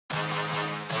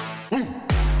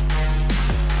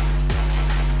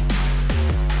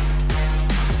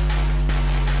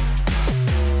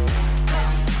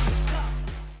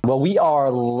Well, we are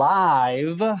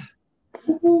live.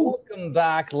 Welcome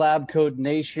back, Lab Coat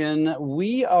Nation.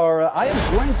 I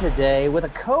am joined today with a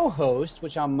co-host,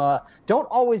 which don't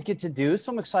always get to do,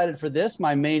 so I'm excited for this.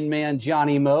 My main man,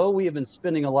 Jhonny Mo. We have been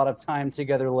spending a lot of time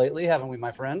together lately, haven't we,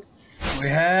 my friend? We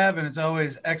have, and it's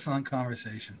always excellent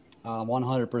conversation.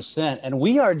 100%. And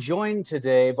we are joined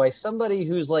today by somebody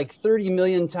who's like 30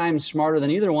 million times smarter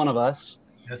than either one of us.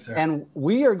 Yes, sir. And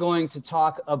we are going to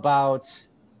talk about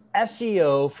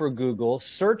SEO for Google,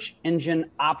 search engine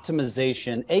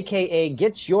optimization, aka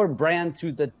get your brand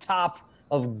to the top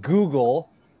of Google.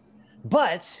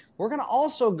 But we're going to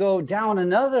also go down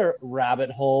another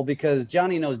rabbit hole because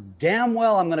Jhonny knows damn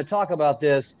well I'm going to talk about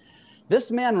this.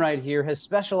 This man right here has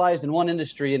specialized in one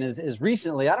industry and is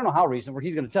recently, I don't know how recent, where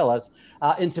he's going to tell us,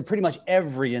 into pretty much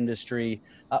every industry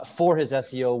for his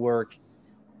SEO work,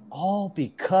 all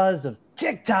because of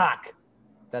TikTok.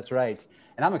 That's right.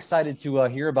 And I'm excited to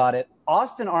hear about it.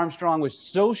 Austin Armstrong with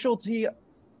Socialty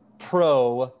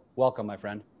Pro. Welcome, my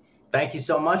friend. Thank you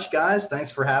so much, guys.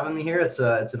 Thanks for having me here. It's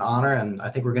an honor, and I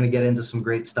think we're going to get into some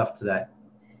great stuff today.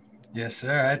 Yes,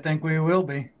 sir. I think we will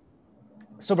be.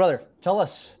 So, brother, tell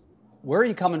us, where are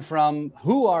you coming from?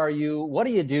 Who are you? What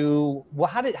do you do? Well,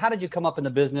 how did you come up in the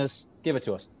business? Give it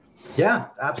to us. Yeah,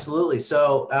 absolutely.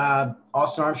 So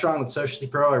Austin Armstrong with Socialty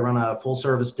Pro. I run a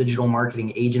full-service digital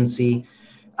marketing agency.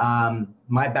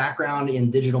 My background in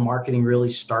digital marketing really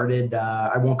started,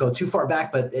 I won't go too far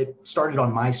back, but it started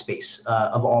on MySpace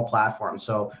of all platforms.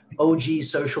 So OG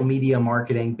social media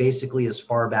marketing, basically as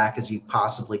far back as you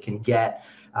possibly can get.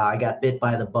 I got bit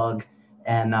by the bug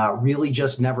and really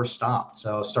just never stopped.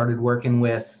 So started working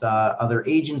with other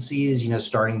agencies,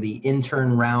 starting the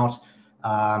intern route,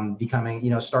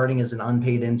 becoming, starting as an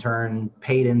unpaid intern,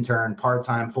 paid intern,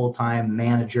 part-time, full-time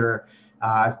manager.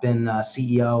 I've been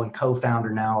CEO and co-founder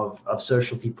now of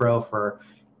Socialty Pro for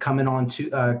coming on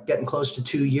to getting close to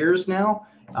 2 years now.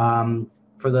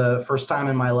 For the first time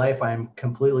in my life, I'm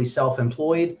completely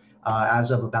self-employed as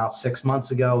of about 6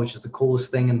 months ago, which is the coolest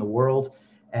thing in the world.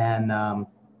 And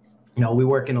we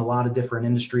work in a lot of different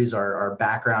industries. Our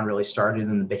background really started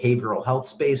in the behavioral health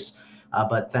space,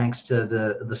 but thanks to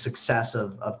the success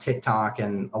of TikTok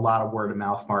and a lot of word of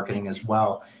mouth marketing as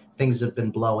well, things have been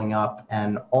blowing up.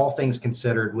 And all things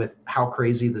considered, with how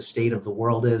crazy the state of the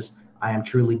world is, I am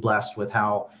truly blessed with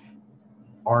how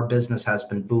our business has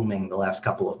been booming the last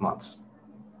couple of months.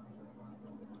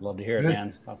 Love to hear it,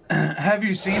 man. Have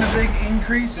you seen a big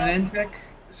increase in intake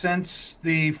since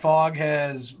the fog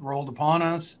has rolled upon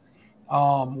us?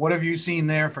 What have you seen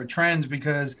there for trends?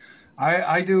 Because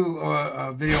I do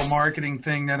a video marketing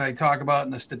thing that I talk about,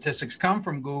 and the statistics come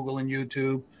from Google and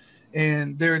YouTube,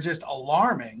 and they're just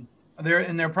alarming.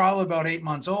 They're probably about 8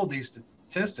 months old, these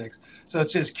statistics. So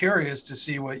it's just curious to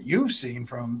see what you've seen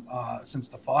from since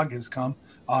the fog has come.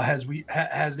 Has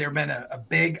there been a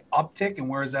big uptick, and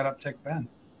where has that uptick been?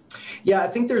 Yeah, I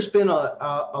think there's been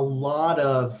a lot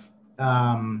of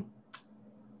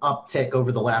uptick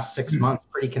over the last 6 months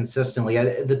pretty consistently.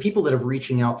 The people that are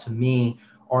reaching out to me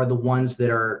are the ones that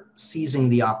are seizing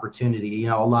the opportunity.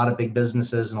 A lot of big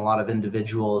businesses and a lot of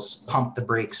individuals pump the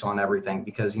brakes on everything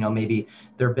because, maybe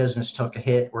their business took a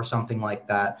hit or something like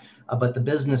that. But the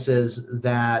businesses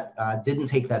that didn't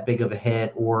take that big of a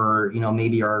hit, or,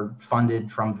 maybe are funded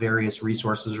from various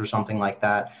resources or something like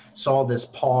that, saw this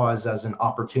pause as an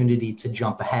opportunity to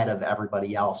jump ahead of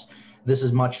everybody else. This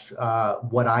is much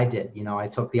what I did. I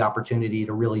took the opportunity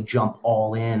to really jump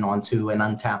all in onto an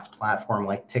untapped platform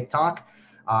like TikTok.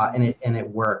 And it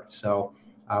worked. So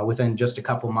within just a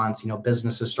couple months,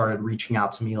 businesses started reaching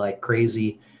out to me like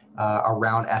crazy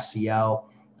around SEO.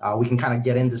 We can kind of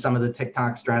get into some of the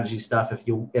TikTok strategy stuff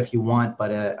if you want,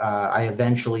 but I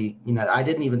eventually, I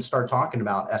didn't even start talking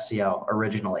about SEO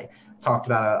originally. Talked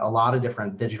about a lot of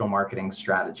different digital marketing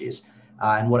strategies.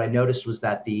 And what I noticed was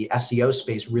that the SEO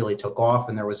space really took off,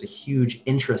 and there was a huge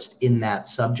interest in that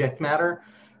subject matter.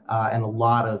 And a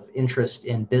lot of interest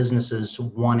in businesses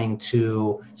wanting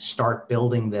to start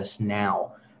building this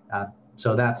now.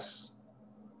 So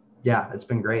it's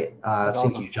been great. I've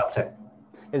seen a huge uptick.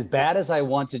 As bad as I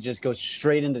want to just go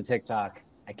straight into TikTok,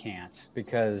 I can't,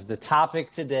 because the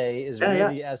topic today is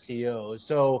really SEO.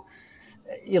 So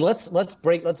let's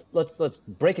break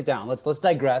it down. Let's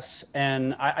digress.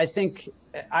 And I think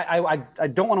I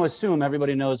don't want to assume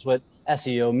everybody knows what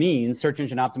SEO means, search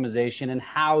engine optimization, and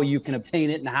how you can obtain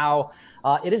it, and how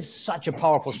it is such a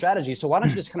powerful strategy. So why don't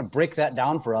you just kind of break that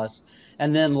down for us,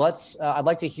 and then I'd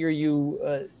like to hear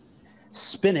you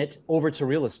spin it over to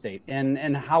real estate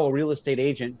and how a real estate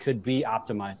agent could be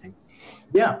optimizing.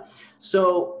 Yeah.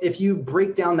 So if you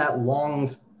break down that long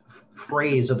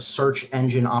phrase of search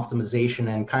engine optimization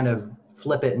and kind of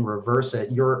flip it and reverse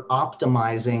it, you're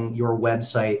optimizing your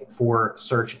website for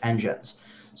search engines.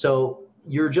 So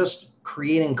you're just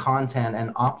creating content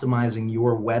and optimizing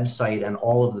your website and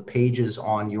all of the pages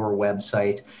on your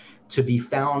website to be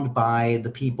found by the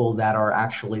people that are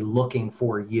actually looking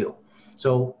for you.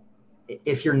 So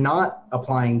if you're not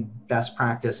applying best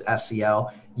practice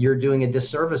SEO, you're doing a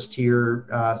disservice to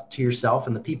yourself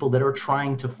and the people that are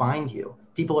trying to find you.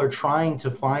 People are trying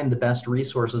to find the best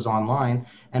resources online,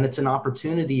 and it's an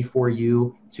opportunity for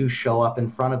you to show up in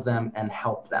front of them and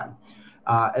help them.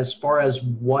 As far as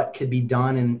what could be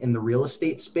done in the real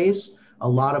estate space, a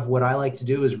lot of what I like to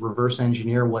do is reverse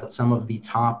engineer what some of the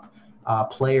top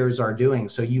players are doing.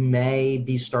 So you may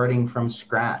be starting from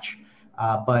scratch,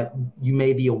 but you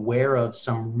may be aware of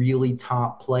some really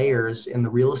top players in the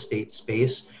real estate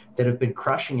space that have been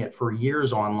crushing it for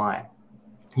years online.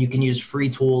 You can use free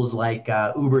tools like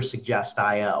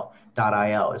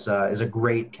ubersuggest.io is a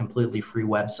great, completely free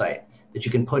website that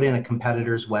you can put in a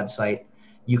competitor's website.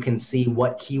 You can see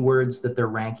what keywords that they're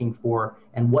ranking for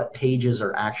and what pages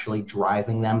are actually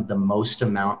driving them the most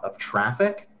amount of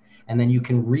traffic. And then you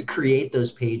can recreate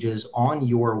those pages on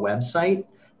your website,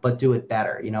 but do it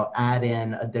better. You know, add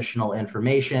in additional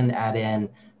information, add in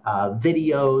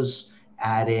videos,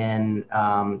 add in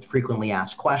frequently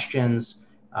asked questions,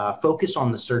 focus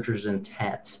on the searcher's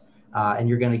intent, and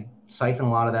you're going to siphon a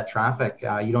lot of that traffic.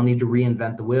 You don't need to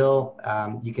reinvent the wheel.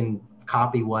 You can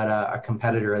copy what a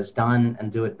competitor has done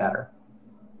and do it better.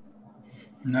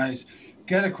 Nice.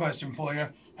 Got a question for you.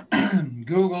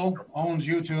 Google owns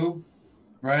YouTube,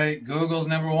 right? Google's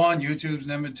number one, YouTube's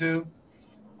number two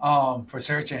for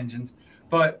search engines.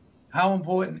 But how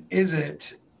important is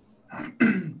it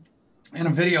in a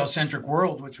video-centric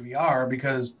world, which we are,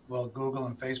 because, well, Google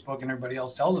and Facebook and everybody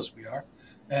else tells us we are,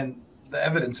 and the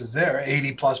evidence is there,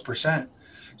 80+%.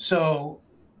 So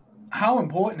how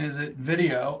important is it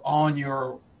video on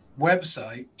your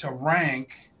website to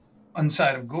rank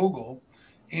inside of Google?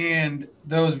 And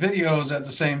those videos at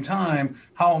the same time,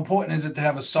 how important is it to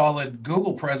have a solid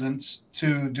Google presence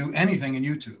to do anything in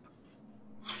YouTube?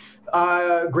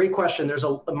 Great question.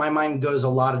 My mind goes a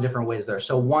lot of different ways there.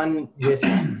 So one, with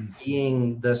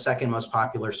being the second most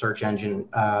popular search engine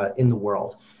in the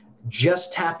world,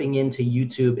 just tapping into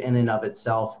YouTube in and of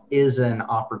itself is an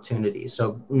opportunity.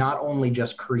 So not only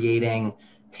just creating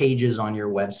pages on your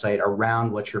website around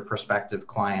what your prospective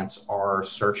clients are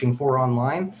searching for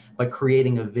online, but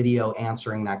creating a video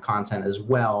answering that content as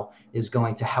well is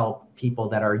going to help people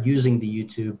that are using the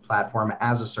YouTube platform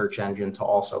as a search engine to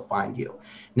also find you.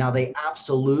 Now, they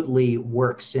absolutely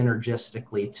work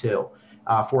synergistically too,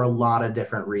 for a lot of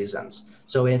different reasons.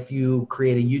 So if you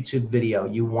create a YouTube video,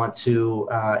 you want to,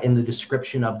 in the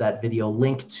description of that video,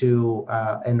 link to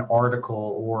an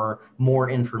article or more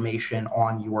information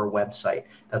on your website.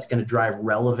 That's going to drive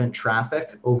relevant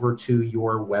traffic over to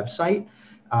your website,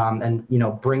 and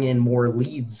bring in more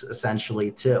leads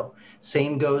essentially too.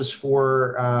 Same goes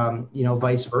for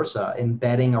vice versa.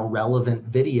 Embedding a relevant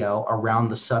video around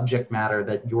the subject matter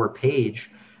that your page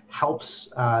helps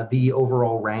the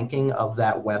overall ranking of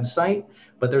that website.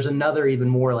 But there's another even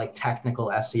more like technical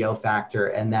SEO factor,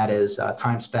 and that is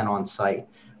time spent on site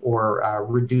or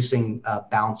reducing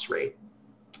bounce rate.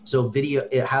 So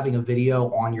having a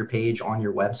video on your page, on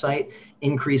your website,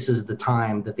 increases the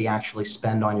time that they actually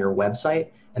spend on your website.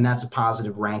 And that's a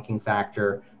positive ranking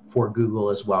factor for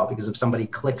Google as well. Because if somebody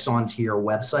clicks onto your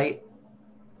website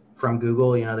from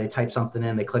Google, they type something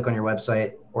in, they click on your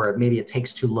website, or maybe it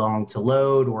takes too long to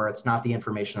load, or it's not the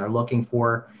information they're looking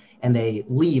for, and they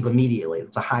leave immediately.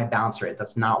 It's a high bounce rate.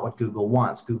 That's not what Google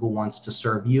wants. Google wants to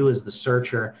serve you as the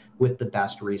searcher with the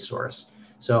best resource.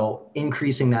 So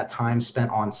increasing that time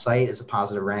spent on site is a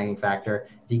positive ranking factor.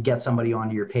 If you get somebody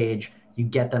onto your page, you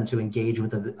get them to engage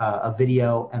with a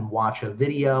video and watch a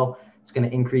video, it's going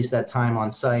to increase that time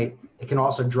on site. It can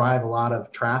also drive a lot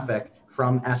of traffic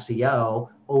from SEO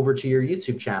over to your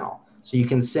YouTube channel. So you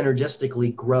can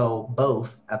synergistically grow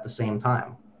both at the same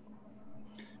time.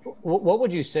 What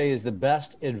would you say is the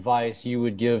best advice you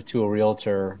would give to a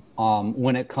realtor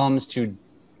when it comes to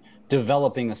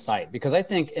developing a site? Because I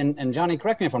think, and Jhonny,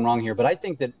 correct me if I'm wrong here, but I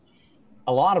think that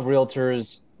a lot of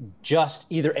realtors just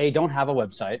either don't have a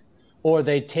website, or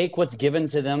they take what's given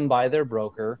to them by their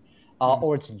broker,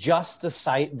 or it's just a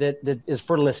site that is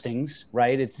for listings,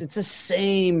 right? It's the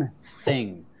same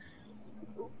thing.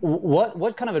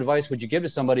 What kind of advice would you give to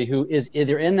somebody who is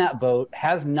either in that boat,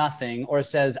 has nothing, or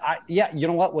says, you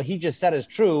know what he just said is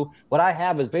true. What I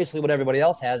have is basically what everybody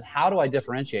else has. How do I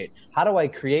differentiate? How do I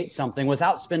create something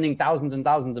without spending thousands and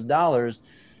thousands of dollars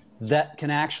that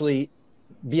can actually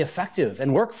be effective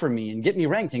and work for me and get me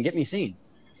ranked and get me seen?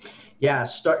 Yeah,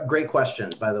 great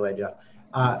question, by the way, Jeff.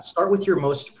 Start with your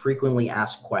most frequently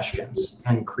asked questions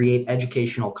and create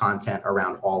educational content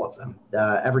around all of them.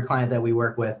 Every client that we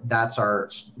work with, that's our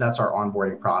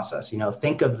onboarding process. You know,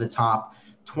 think of the top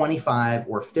 25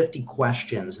 or 50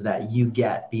 questions that you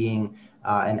get being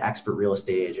an expert real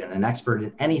estate agent, an expert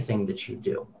in anything that you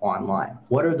do online.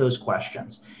 What are those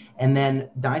questions? And then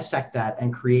dissect that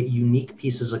and create unique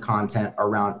pieces of content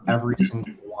around every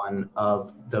single one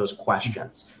of those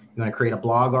questions. You want to create a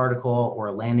blog article or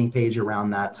a landing page around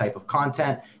that type of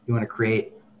content. You want to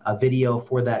create a video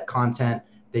for that content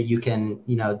that you can,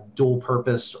 you know, dual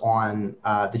purpose on,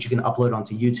 that you can upload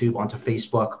onto YouTube, onto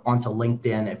Facebook, onto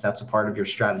LinkedIn, if that's a part of your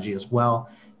strategy as well.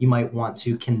 You might want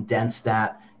to condense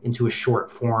that into a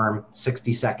short form,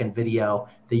 60-second video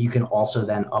that you can also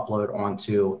then upload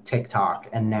onto TikTok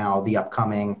and now the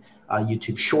upcoming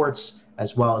YouTube Shorts,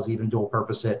 as well as even dual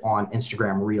purpose it on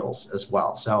Instagram Reels as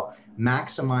well. So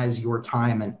maximize your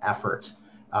time and effort.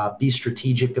 Be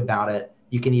strategic about it.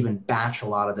 You can even batch a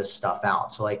lot of this stuff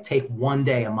out. So like take one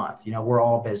day a month. You know, we're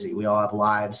all busy. We all have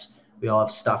lives. We all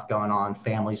have stuff going on,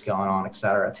 families going on, et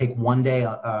cetera. Take one day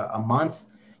a month,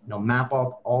 you know, map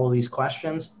out all of these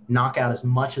questions, knock out as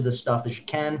much of this stuff as you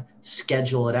can,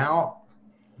 schedule it out,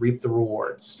 reap the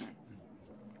rewards.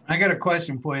 I got a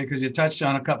question for you because you touched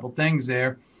on a couple things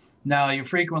there. Now, you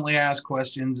frequently ask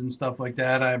questions and stuff like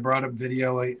that. I brought up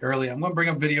video earlier. I'm going to bring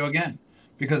up video again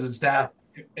because it's that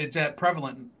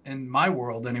prevalent in my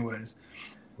world anyways.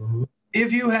 Mm-hmm.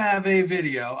 If you have a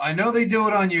video, I know they do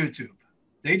it on YouTube.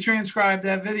 They transcribe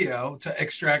that video to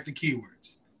extract the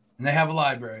keywords, and they have a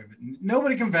library of it.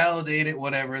 Nobody can validate it,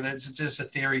 whatever. That's just a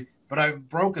theory, but I've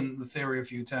broken the theory a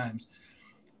few times.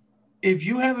 If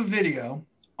you have a video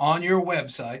on your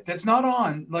website that's not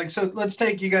on, like, so let's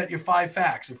take, you got your 5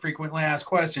 facts of frequently asked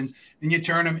questions, and you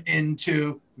turn them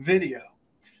into video.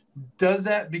 Does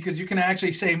that, because you can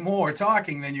actually say more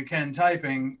talking than you can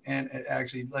typing, and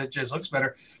it just looks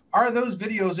better. Are those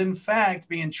videos in fact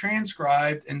being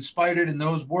transcribed and spited in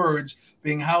those words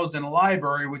being housed in a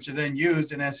library, which are then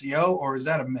used in SEO, or is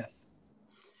that a myth?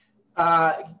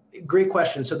 Great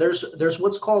question. So there's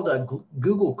what's called a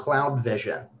Google Cloud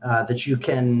Vision that you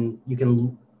can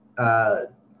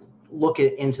look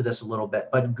into this a little bit,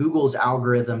 but Google's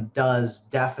algorithm does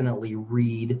definitely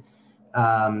read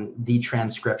the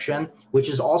transcription, which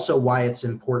is also why it's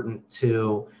important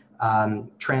to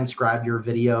transcribe your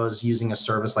videos using a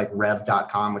service like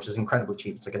rev.com, which is incredibly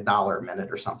cheap. It's like $1 a minute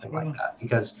or something like that,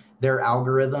 because their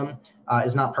algorithm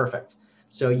is not perfect.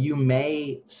 So you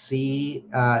may see,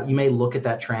 you may look at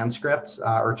that transcript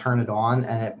or turn it on,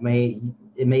 and it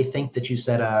may think that you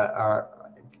said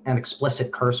an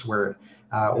explicit curse word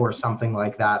or something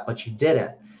like that, but you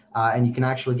didn't, and you can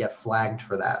actually get flagged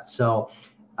for that. So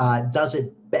does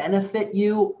it benefit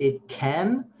you? It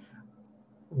can.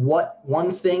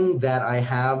 One thing that I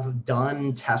have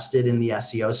tested in the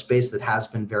SEO space that has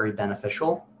been very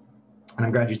beneficial, and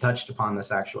I'm glad you touched upon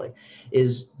this actually,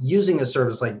 is using a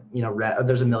service like, you know,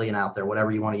 there's a million out there,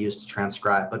 whatever you want to use to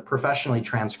transcribe, but professionally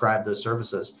transcribe those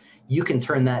services. You can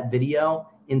turn that video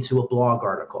into a blog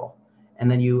article, and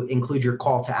then you include your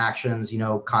call to actions, you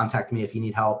know, contact me if you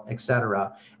need help,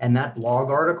 etc. And that blog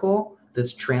article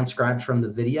that's transcribed from the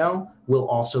video will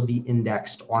also be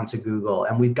indexed onto Google.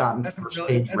 And we've gotten first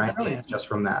page rankings just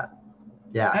from that.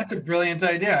 Yeah. That's a brilliant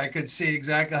idea. I could see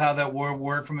exactly how that would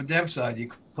work from a dev side. You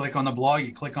click on the blog,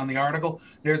 you click on the article,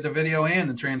 there's the video and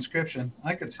the transcription.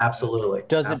 I could see absolutely. That.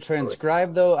 Does it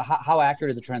transcribe though? How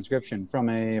accurate is the transcription from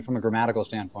a grammatical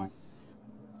standpoint?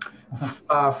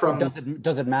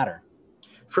 Does it matter?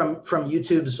 From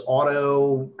YouTube's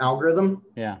auto algorithm?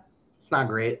 Yeah. It's not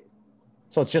great.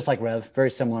 So it's just like Rev, very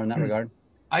similar in that regard.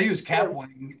 I use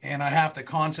Capwing, and I have to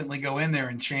constantly go in there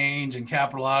and change and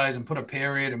capitalize and put a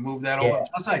period and move that over.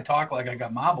 Plus, I talk like I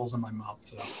got marbles in my mouth.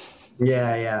 So.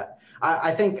 Yeah.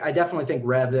 I definitely think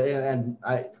Rev, and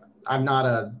I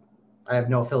have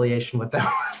no affiliation with them,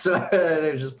 so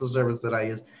they're just the service that I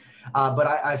use. But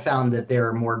I found that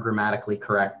they're more grammatically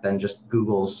correct than just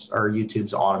Google's or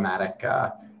YouTube's automatic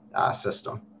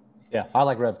system. Yeah, I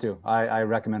like Rev too. I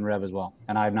recommend Rev as well,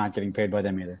 and I'm not getting paid by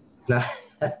them either.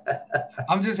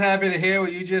 I'm just happy to hear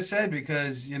what you just said,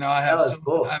 because, you know, I have,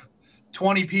 I have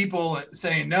 20 people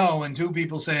saying no and 2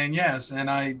 people saying yes, and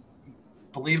I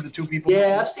believe the 2 people.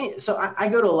 Yeah, I've seen. So I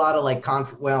go to a lot of like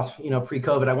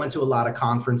pre-COVID, I went to a lot of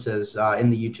conferences in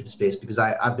the YouTube space because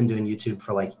I've been doing YouTube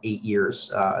for like 8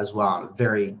 years as well.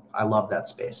 I love that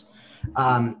space.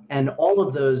 And all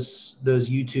of those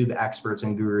YouTube experts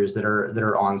and gurus that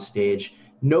are on stage,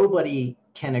 nobody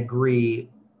can agree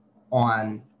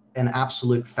on an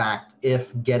absolute fact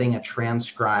if getting a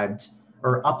transcribed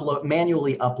or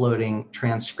manually uploading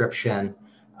transcription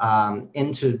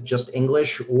into just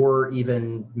English, or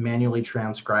even manually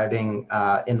transcribing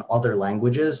in other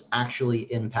languages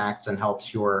actually impacts and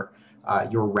helps your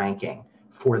ranking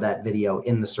for that video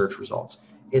in the search results.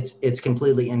 It's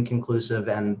completely inconclusive,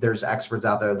 and there's experts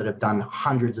out there that have done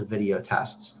hundreds of video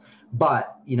tests.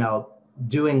 But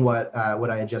doing what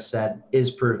I had just said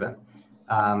is proven.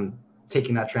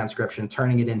 Taking that transcription,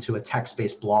 turning it into a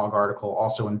text-based blog article,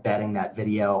 also embedding that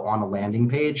video on a landing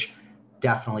page,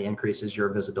 definitely increases your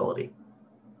visibility.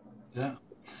 Yeah.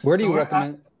 Where do you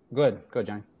recommend? Go ahead,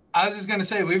 Jhonny. I was just going to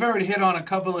say, we've already hit on a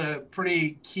couple of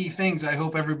pretty key things. I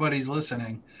hope everybody's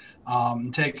listening,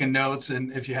 taking notes,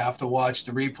 and if you have to watch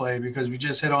the replay, because we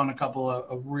just hit on a couple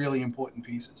of really important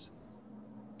pieces.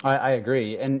 I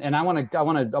agree, and I want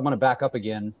to back up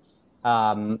again.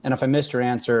 And if I missed your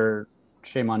answer,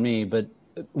 shame on me. But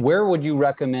where would you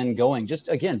recommend going? Just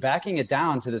again, backing it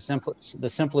down to the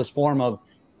simplest form of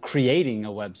creating a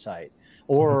website,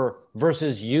 or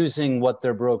versus using what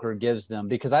their broker gives them.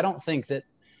 Because I don't think that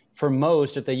for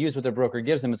most, if they use what their broker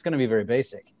gives them, it's going to be very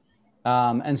basic.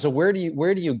 And so where do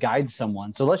you guide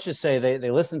someone? So let's just say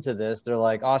they listen to this, they're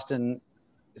like, Austin,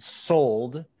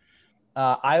 sold.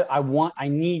 I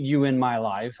need you in my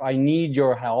life. I need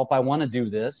your help. I want to do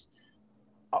this.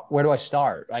 Where do I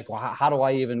start? Like,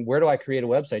 where do I create a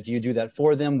website? Do you do that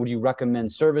for them? Would you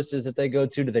recommend services that they go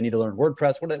to? Do they need to learn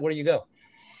WordPress? Where do you go?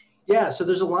 Yeah, so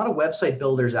there's a lot of website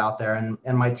builders out there,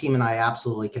 and my team and I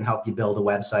absolutely can help you build a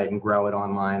website and grow it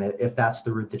online if that's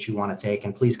the route that you want to take.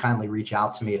 And please kindly reach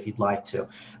out to me if you'd like to.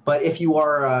 But if you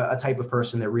are a type of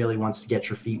person that really wants to get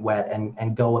your feet wet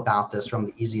and go about this from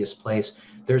the easiest place,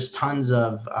 there's tons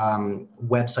of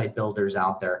website builders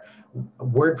out there.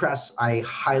 WordPress, I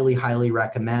highly, highly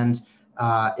recommend.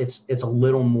 It's a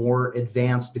little more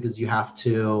advanced because you have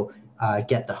to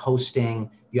get the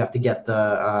hosting, you have to get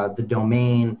the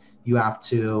domain, you have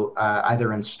to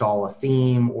either install a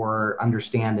theme or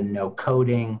understand and know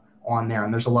coding on there.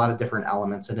 And there's a lot of different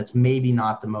elements, and it's maybe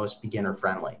not the most beginner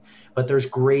friendly, but there's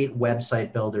great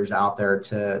website builders out there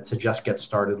to just get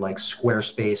started, like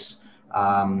Squarespace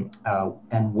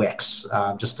and Wix,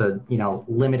 just to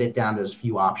limit it down to as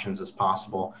few options as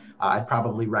possible. I'd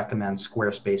probably recommend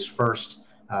Squarespace first.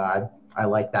 I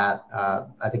like that.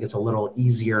 I think it's a little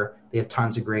easier. They have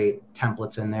tons of great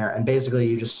templates in there, and basically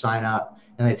you just sign up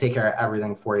and they take care of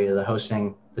everything for you: the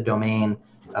hosting, the domain.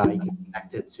 You can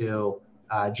connect it to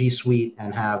G Suite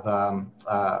and have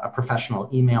a professional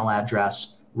email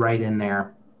address right in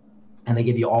there, and they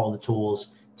give you all the tools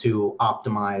to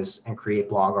optimize and create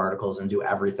blog articles and do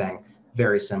everything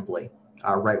very simply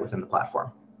right within the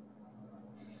platform.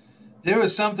 There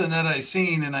was something that I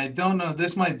seen, and I don't know,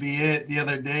 this might be it, the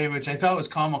other day, which I thought was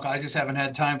comical. I just haven't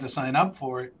had time to sign up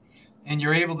for it. And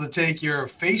you're able to take your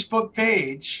Facebook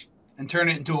page and turn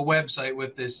it into a website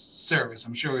with this service.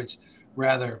 I'm sure it's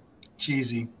rather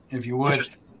cheesy, if you would.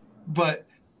 But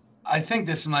I think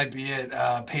this might be it,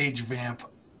 Page Vamp.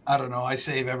 I don't know. I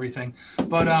save everything.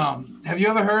 But have you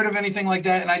ever heard of anything like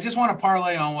that? And I just want to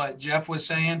parlay on what Jeff was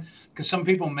saying, because some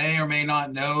people may or may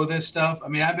not know this stuff. I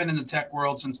mean, I've been in the tech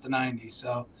world since the 90s,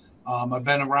 so I've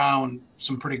been around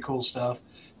some pretty cool stuff.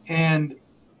 And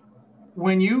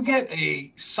when you get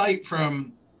a site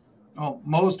from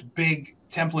most big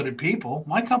templated people,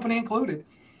 my company included,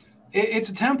 it's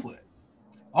a template.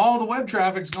 All the web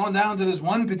traffic's going down to this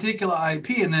one particular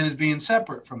IP and then is being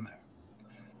separate from there.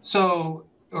 So,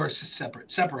 or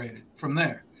separated from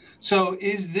there. So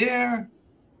is there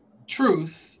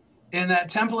truth in that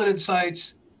templated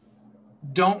sites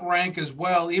don't rank as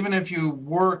well, even if you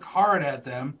work hard at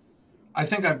them? I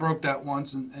think I broke that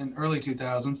once in early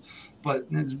 2000s, but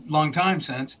it's a long time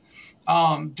since.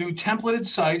 Do templated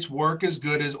sites work as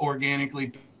good as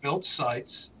organically built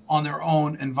sites on their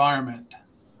own environment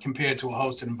compared to a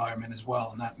hosted environment as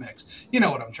well in that mix? You know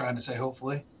what I'm trying to say,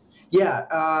 hopefully.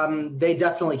 Yeah, they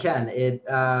definitely can.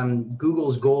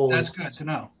 Google's goal. That's good to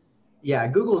know. Yeah,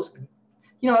 Google's,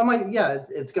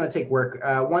 it's going to take work.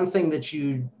 One thing that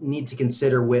you need to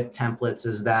consider with templates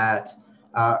is that,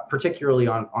 particularly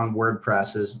on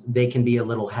WordPress, is they can be a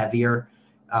little heavier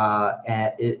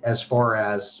as far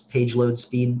as page load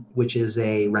speed, which is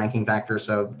a ranking factor.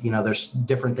 So, there's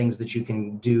different things that you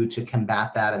can do to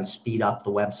combat that and speed up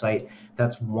the website.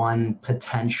 That's one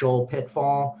potential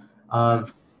pitfall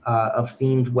of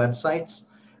themed websites.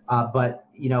 But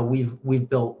we've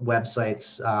built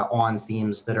websites on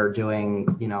themes that are doing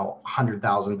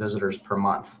 100,000 visitors per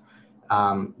month.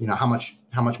 How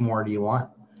much more do you want?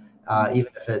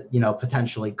 Even if it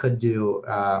potentially could do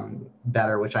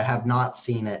better, which I have not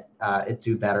seen it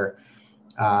do better.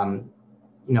 Coding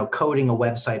a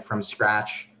website from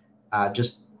scratch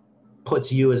just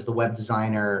puts you as the web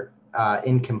designer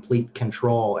in complete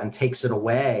control and takes it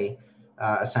away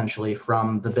essentially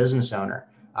from the business owner.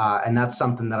 And that's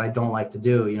something that I don't like to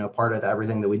do. You know, part of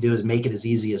everything that we do is make it as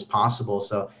easy as possible.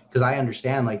 So, because I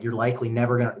understand, like, you're likely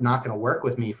not gonna work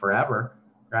with me forever,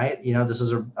 right? You know, this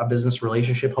is a business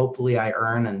relationship. Hopefully I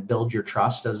earn and build your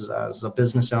trust as a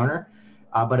business owner.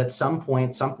 But at some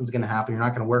point, something's gonna happen. You're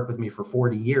not gonna work with me for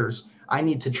 40 years. I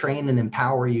need to train and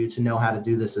empower you to know how to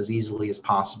do this as easily as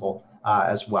possible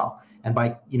as well. And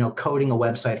by, you know, coding a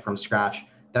website from scratch,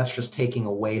 that's just taking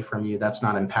away from you. That's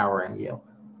not empowering you.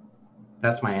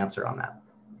 That's my answer on that.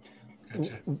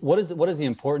 Gotcha. What is the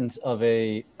importance of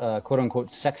a quote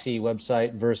unquote sexy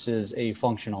website versus a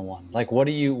functional one? Like, what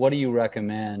do you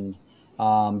recommend?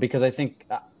 Because I think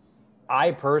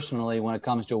I personally, when it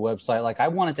comes to a website, like, I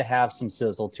want it to have some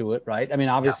sizzle to it, right? I mean,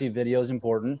 obviously video is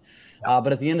important,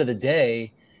 but at the end of the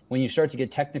day, when you start to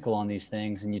get technical on these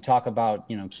things and you talk about,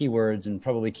 you know, keywords and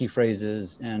probably key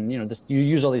phrases and, you know, you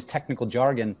use all these technical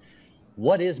jargon,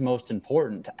 what is most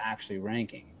important to actually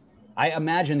ranking? I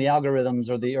imagine the algorithms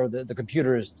or the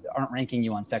computers aren't ranking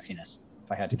you on sexiness,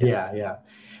 if I had to guess.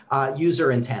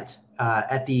 User intent.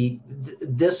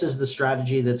 This is the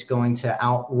strategy that's going to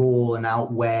outrule and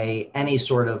outweigh any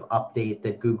sort of update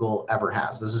that Google ever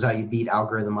has. This is how you beat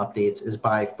algorithm updates, is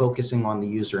by focusing on the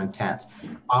user intent,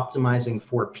 optimizing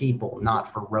for people,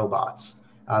 not for robots.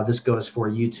 This goes for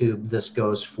YouTube. This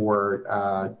goes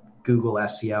for Google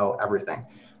SEO, everything.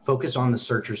 Focus on the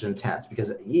searcher's intent,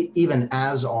 because even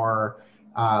as our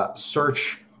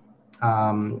search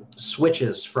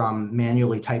switches from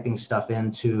manually typing stuff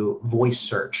into voice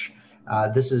search,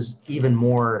 this is even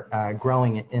more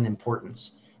growing in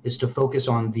importance, is to focus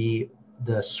on the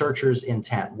searcher's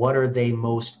intent. What are they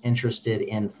most interested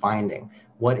in finding?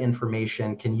 What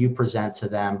information can you present to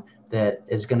them that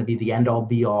is going to be the end-all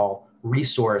be-all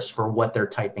resource for what they're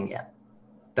typing in?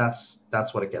 That's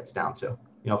what it gets down to.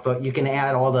 You know, you can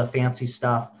add all the fancy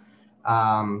stuff.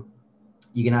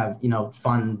 You can have, you know,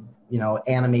 fun, you know,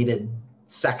 animated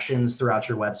sections throughout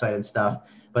your website and stuff.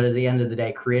 But at the end of the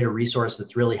day, create a resource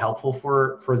that's really helpful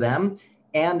for them,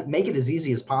 and make it as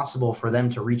easy as possible for them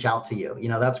to reach out to you. You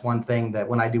know, that's one thing that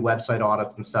when I do website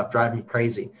audits and stuff, drive me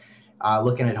crazy.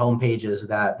 Looking at home pages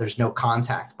that there's no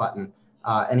contact button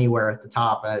anywhere at the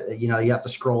top. You know, you have to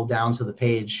scroll down to the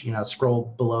page, you know,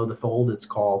 scroll below the fold, it's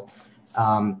called,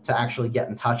 to actually get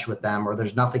in touch with them, or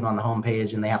there's nothing on the home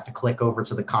page and they have to click over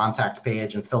to the contact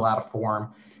page and fill out a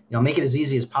form. You know, make it as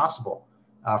easy as possible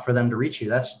for them to reach you.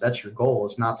 That's your goal,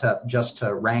 is not just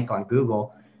to rank on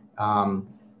Google,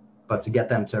 but to get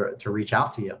them to reach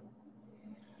out to you.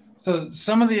 So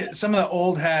some of the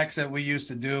old hacks that we used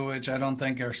to do, which I don't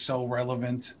think are so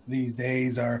relevant these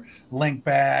days, are link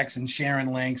backs and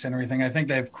sharing links and everything. I think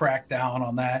they've cracked down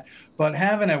on that. But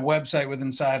having a website within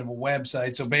inside of a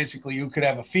website, so basically you could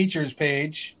have a features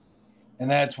page, and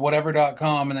that's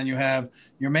whatever.com, and then you have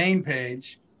your main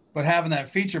page. But having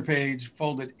that feature page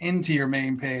folded into your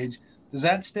main page, does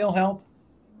that still help?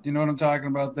 Do you know what I'm talking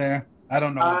about there? I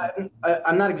don't know.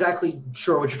 I'm not exactly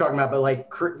sure what you're talking about, but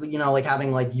like, you know, like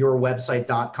having like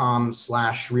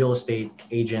yourwebsite.com/real estate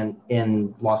agent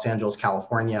in Los Angeles,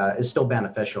 California is still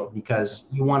beneficial, because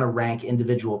you want to rank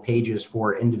individual pages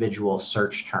for individual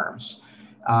search terms.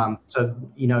 So,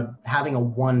 you know, having a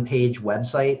one-page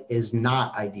website is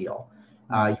not ideal.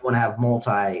 You want to have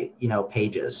multi, you know,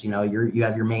 pages. You know, you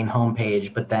have your main home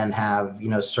page, but then have, you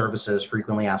know, services,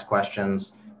 frequently asked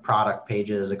questions, product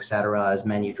pages, etc., as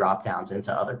menu drop downs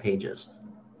into other pages.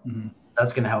 Mm-hmm.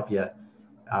 That's going to help you.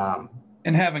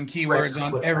 And having keywords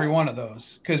on every one of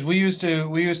those, because we used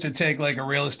to take like a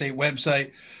real estate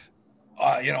website,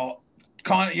 you know,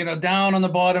 down on the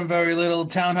bottom, very little: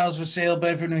 townhouse for sale,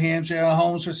 Bedford, New Hampshire;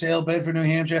 homes for sale, Bedford, New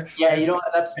Hampshire. Yeah, you know,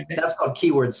 that's called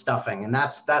keyword stuffing, and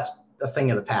that's a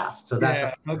thing of the past. So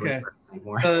that okay.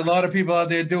 So a lot of people out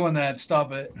there doing that.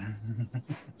 Stop it.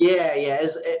 Yeah.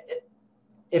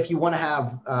 If you want to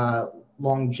have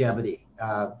longevity,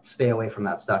 stay away from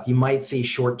that stuff. You might see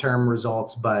short-term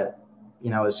results, but, you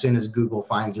know, as soon as Google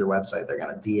finds your website, they're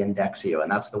going to de-index you, and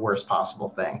that's the worst possible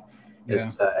thing.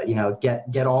 Is to, you know,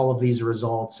 get all of these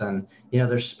results, and, you know,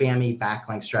 there's spammy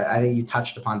backlinks. I think you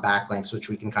touched upon backlinks, which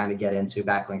we can kind of get into.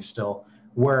 Backlinks still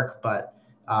work, but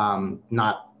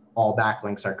not all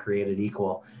backlinks are created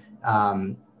equal.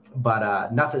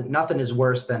 But nothing is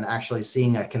worse than actually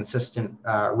seeing a consistent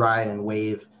ride and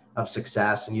wave of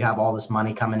success, and you have all this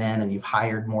money coming in, and you've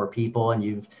hired more people, and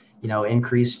you've, you know,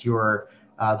 increased your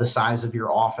the size of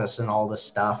your office and all this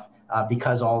stuff,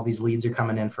 because all these leads are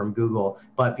coming in from Google.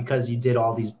 But because you did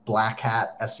all these black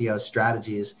hat SEO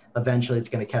strategies, eventually it's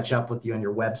going to catch up with you, and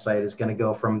your website is going to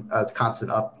go from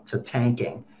constant up to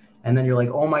tanking. And then you're like,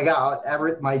 oh my God,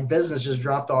 my business just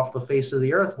dropped off the face of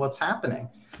the earth. What's happening?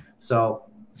 So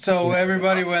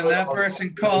everybody, when that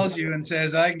person calls you and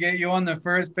says, I can get you on the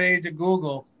first page of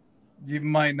Google, you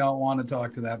might not want to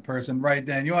talk to that person right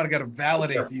then. You got to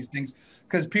validate these things,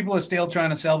 because people are still trying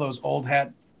to sell those old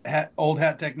hat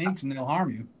techniques, and they'll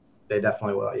harm you. They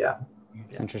definitely will. Yeah.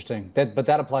 It's interesting. But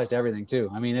that applies to everything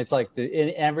too. I mean, it's like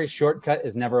every shortcut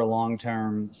is never a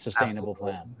long-term sustainable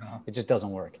plan. No. It just doesn't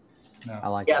work. No. I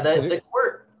like that.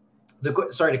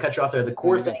 Sorry to cut you off there. The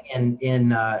core thing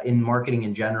in marketing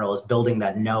in general is building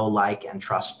that know, like, and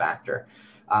trust factor.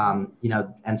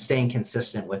 And staying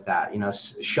consistent with that,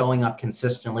 showing up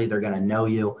consistently. They're going to know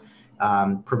you,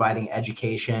 providing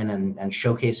education and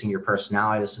showcasing your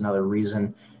personality. That's another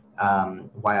reason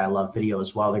why I love video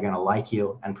as well. They're going to like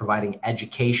you, and providing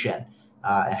education,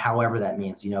 however that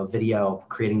means, video,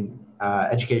 creating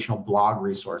educational blog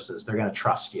resources. They're going to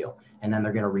trust you, and then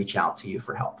they're going to reach out to you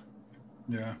for help.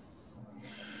 Yeah.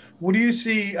 What do you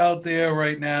see out there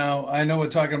right now? I know we're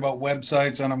talking about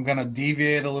websites, and I'm going to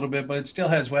deviate a little bit, but it still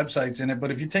has websites in it. But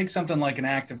if you take something like an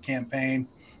Active Campaign,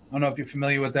 I don't know if you're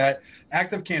familiar with that.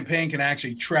 Active Campaign can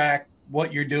actually track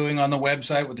what you're doing on the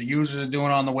website, what the users are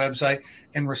doing on the website,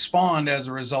 and respond as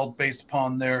a result based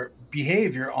upon their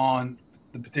behavior on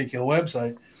the particular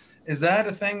website. Is that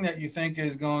a thing that you think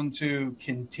is going to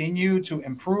continue to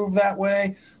improve that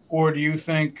way? Or do you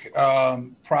think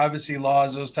privacy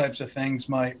laws, those types of things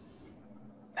might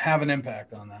have an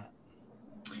impact on that?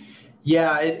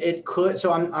 Yeah, it could.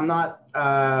 So I'm not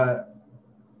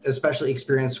especially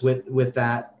experienced with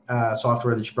that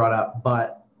software that you brought up,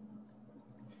 but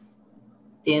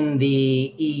in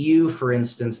the EU, for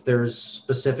instance, there's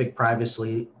specific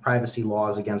privacy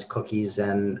laws against cookies,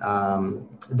 and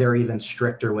they're even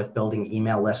stricter with building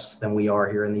email lists than we are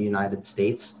here in the United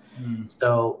States.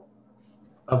 So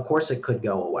of course it could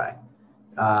go away.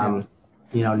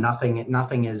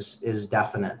 Nothing is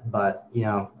definite, but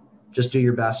just do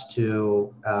your best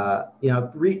to I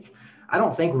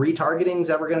don't think retargeting is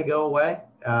ever going to go away.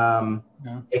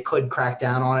 It could crack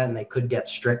down on it, and they could get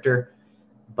stricter,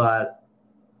 but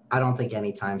I don't think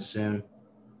anytime soon.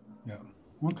 Yeah.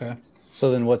 Okay.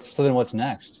 So then what's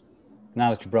next? Now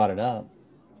that you brought it up,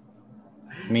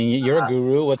 I mean, you're a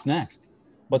guru. What's next?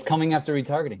 What's coming after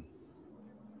retargeting?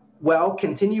 Well,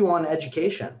 continue on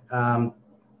education.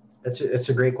 It's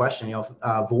a great question.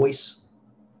 Voice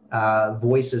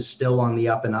is still on the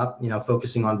up and up.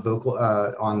 Focusing on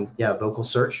vocal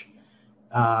search.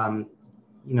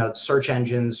 Search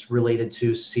engines related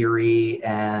to Siri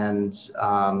and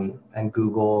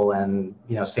Google, and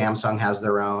Samsung has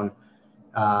their own.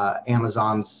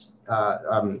 Amazon's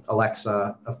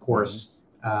Alexa, of course.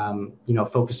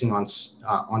 Focusing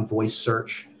on voice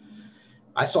search.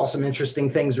 I saw some interesting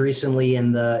things recently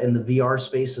in the VR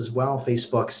space as well.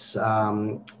 Facebook's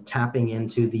tapping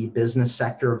into the business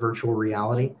sector of virtual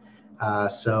reality,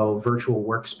 so virtual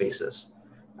workspaces.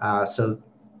 So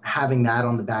having that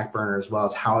on the back burner as well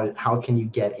as how can you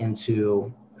get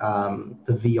into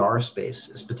the VR space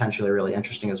is potentially really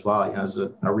interesting as well. As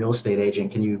a real estate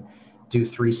agent, can you do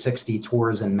 360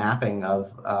 tours and mapping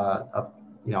of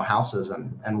houses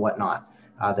and whatnot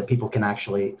that people can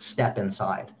actually step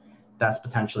inside? That's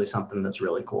potentially something that's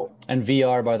really cool. And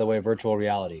VR, by the way, virtual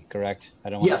reality, correct?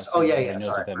 Yes. Oh, yeah.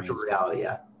 Sorry, virtual reality,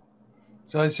 yeah.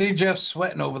 So I see Jeff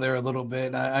sweating over there a little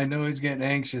bit. I know he's getting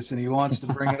anxious and he wants to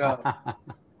bring it up.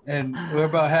 And we're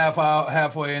about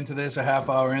halfway into this, a half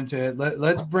hour into it.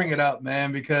 Let's bring it up,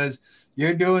 man, because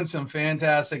you're doing some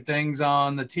fantastic things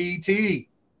on the TT.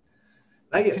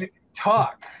 Thank you.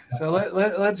 Talk. So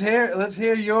let's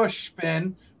hear your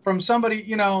spin from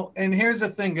somebody, and here's the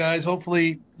thing, guys,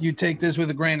 hopefully you take this with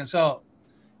a grain of salt.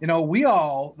 We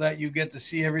all that you get to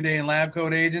see every day in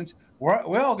LabCoatAgents,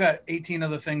 we all got 18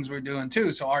 other things we're doing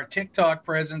too. So our TikTok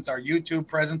presence, our YouTube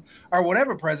presence, our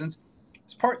whatever presence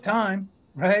is part-time,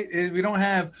 right? We don't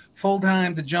have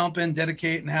full-time to jump in,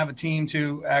 dedicate, and have a team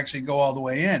to actually go all the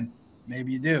way in.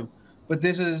 Maybe you do. But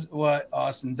this is what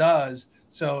Austin does.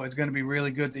 So it's going to be really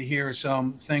good to hear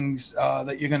some things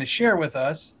that you're going to share with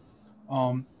us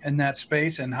in that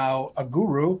space, and how a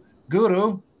guru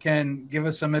can give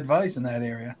us some advice in that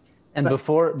area. And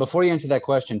before you answer that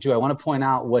question too, I want to point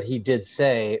out what he did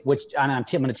say, which I'm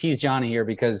going to tease Jhonny here,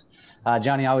 because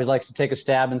Jhonny always likes to take a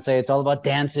stab and say it's all about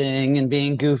dancing and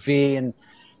being goofy. And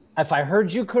if I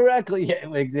heard you correctly,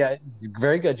 yeah,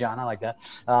 very good, John. I like that.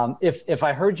 If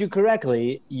I heard you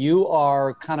correctly, you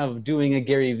are kind of doing a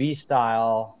Gary Vee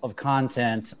style of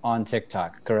content on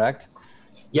TikTok, correct?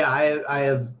 Yeah, I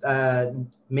have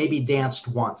maybe danced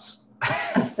once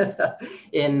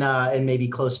in maybe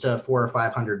close to 400 or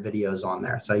 500 videos on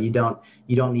there. So you don't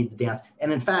need to dance.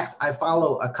 And in fact, I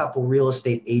follow a couple real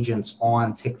estate agents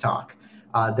on TikTok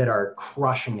that are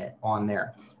crushing it on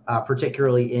there,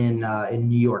 particularly in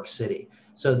New York City.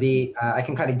 So I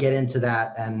can kind of get into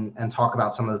that and talk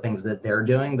about some of the things that they're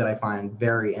doing that I find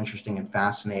very interesting and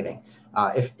fascinating.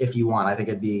 If you want, I think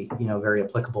it'd be very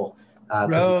applicable.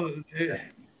 Bro,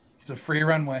 it's a free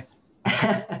runway.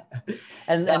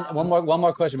 and one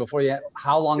more question before you.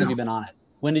 How long have you been on it?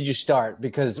 When did you start?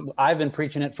 Because I've been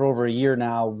preaching it for over a year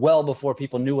now, well before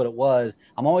people knew what it was.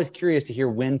 I'm always curious to hear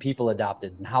when people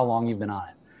adopted and how long you've been on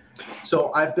it.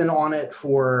 So I've been on it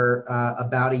for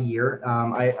about a year.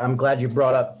 I'm glad you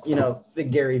brought up, the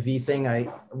Gary Vee thing.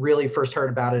 I really first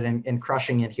heard about it in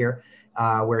Crushing It here,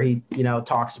 where he,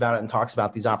 talks about it and talks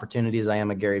about these opportunities. I am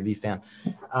a Gary Vee fan.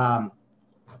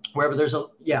 Wherever there's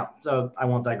so I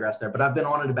won't digress there, but I've been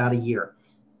on it about a year.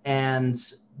 And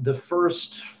the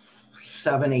first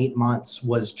 7-8 months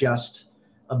was just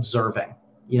observing,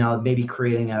 maybe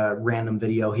creating a random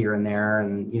video here and there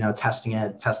and, testing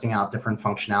out different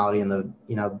functionality and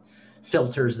the,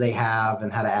 filters they have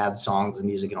and how to add songs and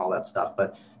music and all that stuff,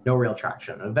 but no real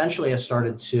traction. And eventually I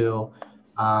started to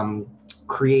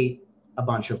create a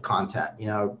bunch of content.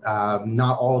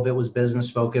 Not all of it was business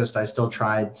focused. I still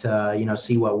tried to,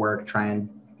 see what worked, try and,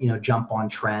 jump on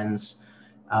trends.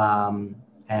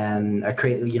 And I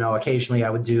create, occasionally I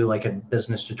would do like a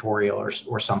business tutorial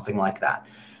or something like that.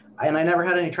 And I never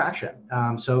had any traction.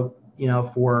 So,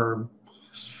 for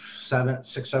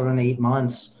 6, 7, 8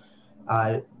 months,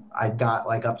 I got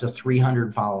like up to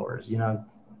 300 followers,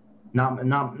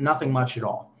 nothing much at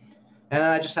all. And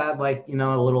I just had like, a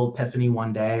little epiphany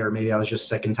one day, or maybe I was just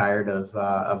sick and tired of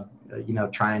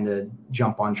trying to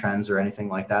jump on trends or anything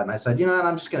like that. And I said,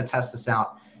 I'm just going to test this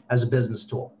out as a business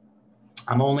tool.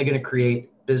 I'm only going to create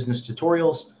business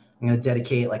tutorials. I'm going to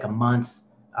dedicate like a month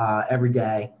every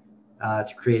day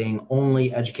to creating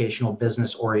only educational,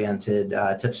 business-oriented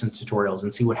tips and tutorials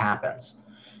and see what happens.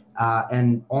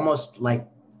 And almost like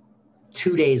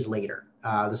 2 days later,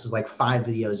 this is like 5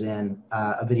 videos in,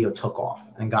 a video took off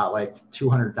and got like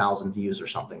 200,000 views or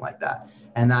something like that.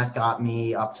 And that got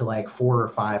me up to like 4,000 or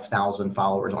 5,000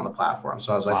 followers on the platform.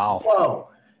 So I was like, wow. Whoa,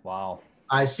 wow,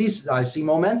 I see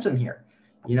momentum here.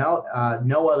 No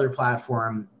other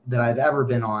platform that I've ever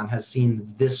been on has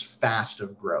seen this fast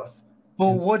of growth.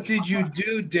 Well, what did you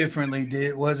do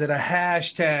differently? Was it a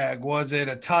hashtag? Was it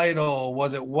a title?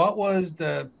 What was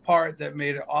the part that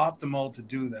made it optimal to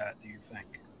do that, do you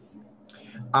think?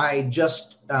 I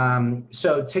just, how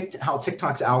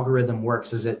TikTok's algorithm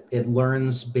works is it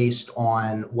learns based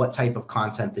on what type of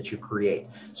content that you create.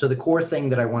 So the core thing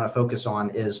that I want to focus on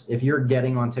is if you're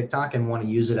getting on TikTok and want to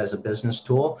use it as a business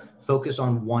tool, focus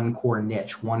on one core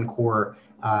niche, one core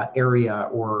area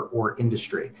or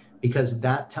industry, because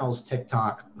that tells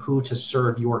TikTok who to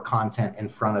serve your content in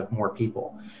front of more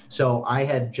people. So I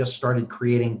had just started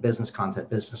creating business content,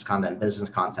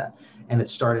 and it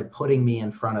started putting me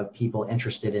in front of people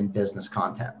interested in business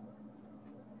content.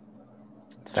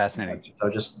 It's fascinating. So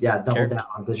just, double down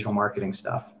on digital marketing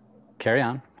stuff. Carry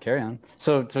on.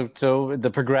 So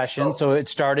the progression. So it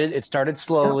started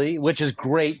slowly, which is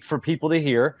great for people to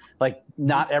hear. Like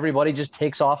not everybody just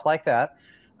takes off like that.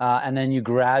 And then you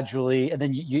gradually, and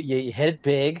then you hit it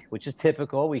big, which is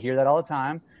typical. We hear that all the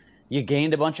time. You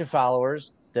gained a bunch of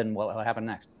followers. Then what happened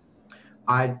next?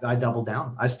 I doubled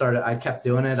down. I kept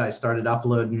doing it. I started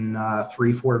uploading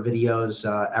 3-4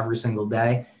 videos every single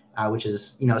day, which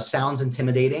is, sounds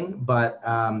intimidating, but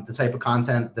the type of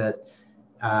content that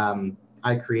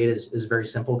I create is very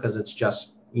simple because it's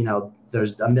just,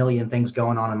 there's a million things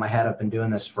going on in my head. I've been doing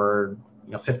this for,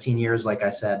 15 years. Like I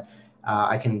said,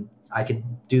 I could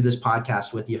do this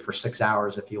podcast with you for 6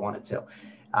 hours if you wanted to,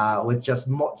 with just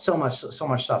so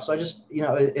much stuff. So I just,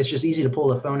 it's just easy to pull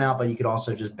the phone out, but you could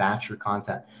also just batch your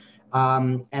content.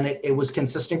 And it was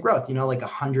consistent growth, like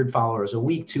 100 followers a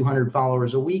week, 200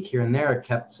 followers a week here and there. It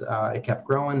kept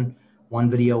growing. One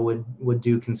video would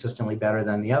do consistently better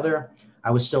than the other.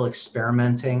 I was still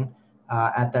experimenting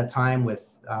at that time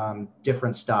with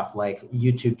different stuff like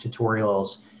YouTube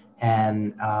tutorials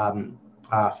and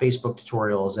Facebook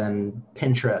tutorials and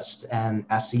Pinterest and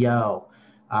SEO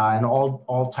and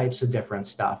all types of different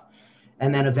stuff.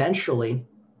 And then eventually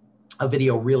a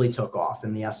video really took off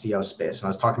in the SEO space. And I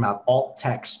was talking about alt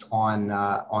text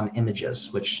on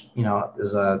images, which,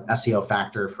 is a SEO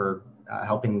factor for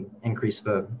helping increase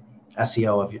the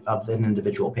SEO of an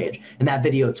individual page. And that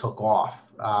video took off.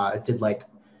 It's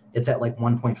at like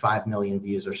 1.5 million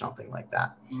views or something like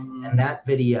that. Mm-hmm. And that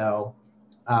video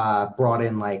brought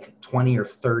in like 20 or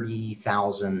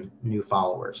 30,000 new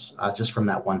followers just from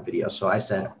that one video. So I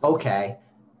said, okay,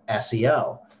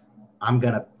 SEO, I'm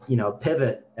going to,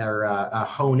 pivot or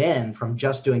hone in from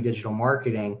just doing digital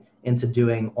marketing into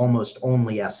doing almost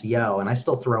only SEO. And I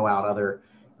still throw out other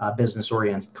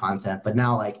business-oriented content, but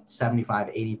now like 75,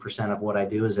 80% of what I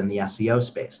do is in the SEO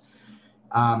space.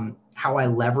 How I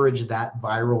leverage that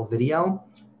viral video,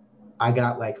 I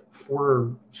got like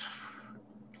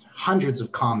hundreds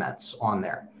of comments on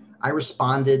there. I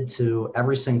responded to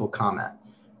every single comment,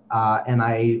 and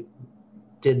I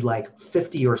did like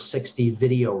 50 or 60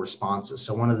 video responses.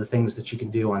 So one of the things that you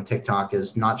can do on TikTok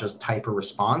is not just type a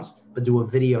response, but do a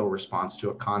video response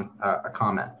to a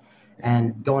comment.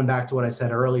 And going back to what I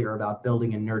said earlier about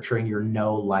building and nurturing your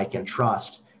know, like, and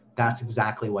trust, that's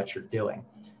exactly what you're doing.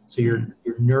 So you're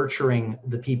nurturing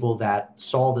the people that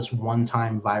saw this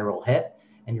one-time viral hit,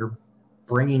 and you're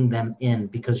bringing them in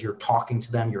because you're talking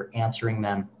to them, you're answering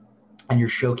them, and you're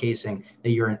showcasing that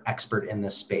you're an expert in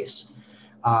this space.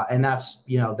 And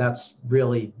that's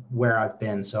really where I've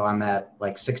been. So I'm at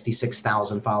like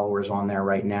 66,000 followers on there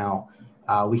right now.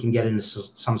 We can get into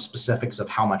some specifics of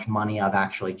how much money I've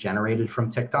actually generated from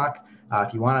TikTok.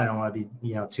 If you want, I don't want to be,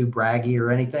 too braggy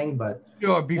or anything, but.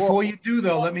 Sure. Before you do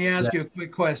though, let me ask you a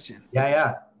quick question.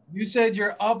 Yeah. You said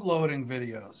you're uploading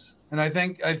videos, and I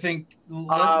think.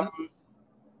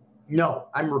 No,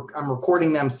 I'm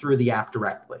recording them through the app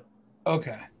directly.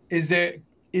 Okay. Is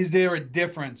there a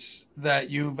difference that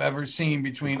you've ever seen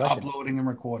between uploading and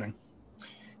recording?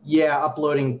 Yeah,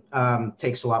 uploading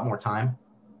takes a lot more time.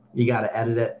 You got to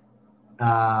edit it.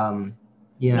 But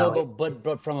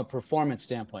from a performance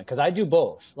standpoint, because I do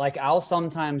both. Like I'll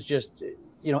sometimes just,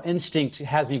 instinct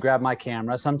has me grab my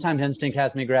camera. Sometimes instinct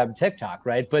has me grab TikTok,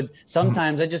 right? But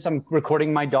sometimes I'm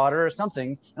recording my daughter or something,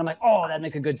 and I'm like, oh, that'd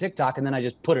make a good TikTok, and then I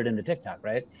just put it into TikTok,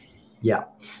 right? Yeah.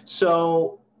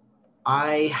 So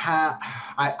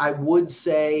I would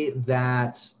say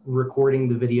that recording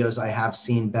the videos I have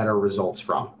seen better results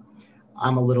from.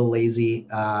 I'm a little lazy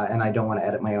and I don't want to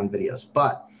edit my own videos,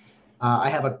 but I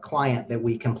have a client that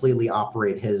we completely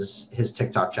operate his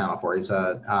TikTok channel for. He's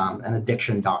an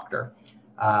addiction doctor.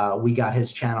 We got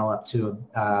his channel up to,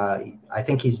 I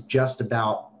think he's just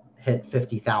about hit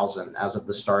 50,000 as of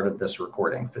the start of this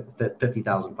recording,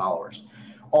 50,000 followers.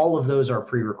 All of those are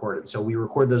pre-recorded. So we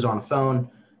record those on a phone.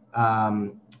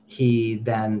 He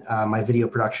then, my video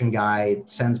production guy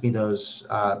sends me those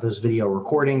video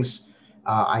recordings.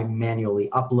 I manually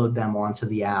upload them onto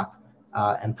the app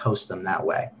and post them that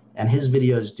way. And his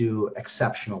videos do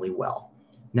exceptionally well.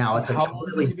 Now it's a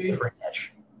completely different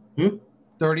niche.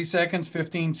 30 seconds,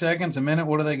 15 seconds, a minute,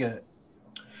 what do they get?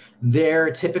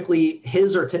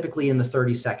 His are typically in the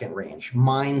 30-second range.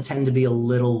 Mine tend to be a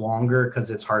little longer because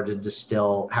it's hard to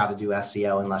distill how to do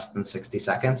SEO in less than 60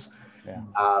 seconds. Yeah.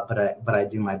 But I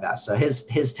do my best. So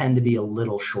his tend to be a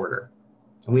little shorter.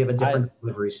 And we have a different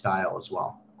delivery style as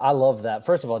well. I love that.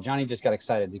 First of all, Jhonny just got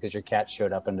excited because your cat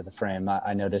showed up into the frame.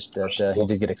 I noticed that he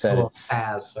did get excited.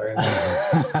 Sorry.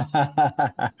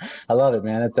 I love it,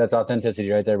 man. That's authenticity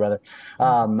right there, brother.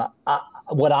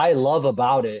 What I love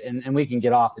about it, and we can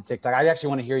get off the TikTok. I actually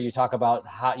want to hear you talk about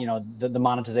how, the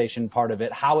monetization part of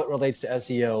it, how it relates to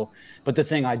SEO. But the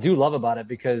thing I do love about it,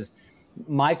 because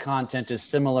my content is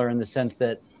similar in the sense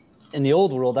that in the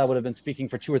old world, I would have been speaking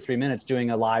for 2 or 3 minutes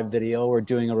doing a live video or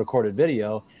doing a recorded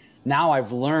video. Now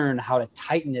I've learned how to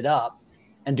tighten it up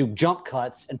and do jump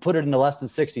cuts and put it into less than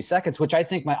 60 seconds, which I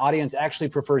think my audience actually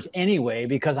prefers anyway,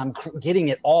 because I'm getting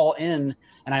it all in,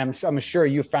 and I'm sure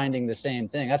you're finding the same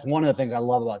thing. That's one of the things I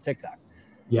love about TikTok.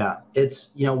 Yeah, it's,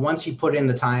 once you put in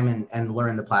the time and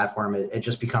learn the platform, it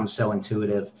just becomes so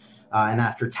intuitive. And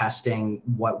after testing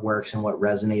what works and what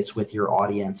resonates with your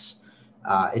audience,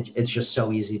 it's just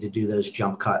so easy to do those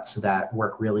jump cuts that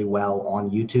work really well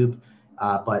on YouTube.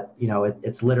 But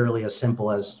it's literally as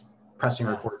simple as pressing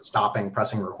record, stopping,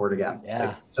 pressing record again. Yeah.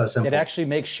 Like, so simple. It actually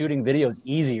makes shooting videos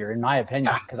easier, in my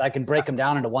opinion, because I can break them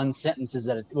down into one sentence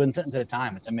at a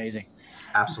time. It's amazing.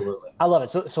 Absolutely. I love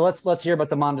it. So let's hear about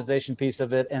the monetization piece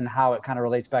of it and how it kind of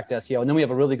relates back to SEO. And then we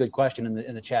have a really good question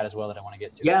in the chat as well that I want to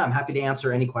get to. Yeah, I'm happy to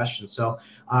answer any questions. So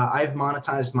I've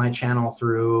monetized my channel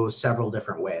through several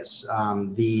different ways.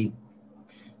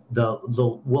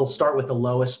 We'll start with the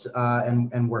lowest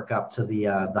and work up to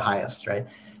the highest, right?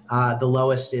 The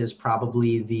lowest is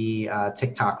probably the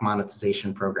TikTok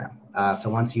monetization program. So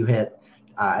once you hit,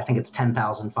 I think it's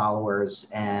 10,000 followers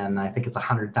and I think it's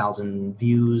 100,000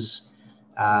 views,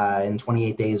 in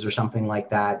 28 days or something like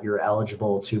that, you're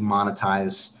eligible to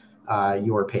monetize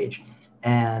your page.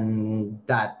 And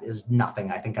that is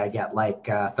nothing. I think I get like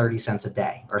 30 cents a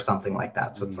day or something like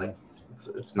that. So it's like,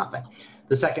 it's nothing.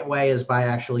 The second way is by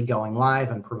actually going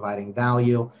live and providing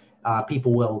value.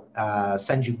 People will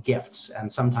send you gifts,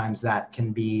 and sometimes that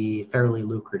can be fairly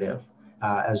lucrative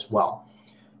as well.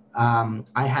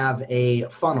 I have a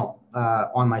funnel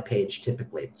on my page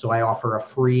typically. So I offer a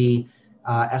free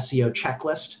SEO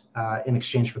checklist in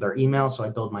exchange for their email. So I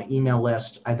build my email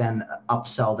list. I then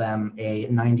upsell them a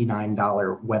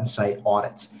 $99 website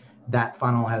audit. That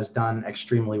funnel has done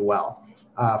extremely well.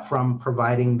 From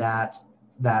providing that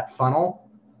funnel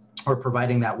or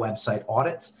providing that website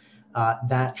audit,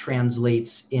 that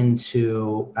translates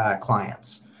into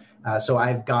clients. So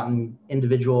I've gotten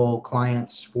individual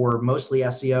clients for mostly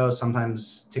SEO,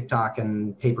 sometimes TikTok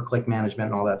and pay-per-click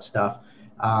management and all that stuff,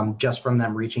 just from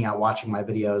them reaching out, watching my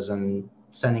videos and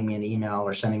sending me an email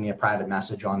or sending me a private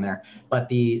message on there. But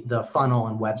the funnel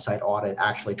and website audit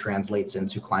actually translates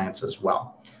into clients as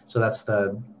well. So that's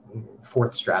the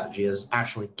fourth strategy, is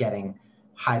actually getting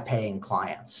high-paying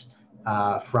clients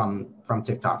from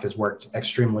TikTok. Has worked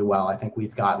extremely well. I think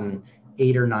we've gotten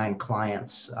 8 or 9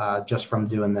 clients just from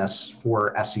doing this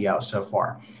for SEO so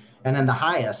far. And then the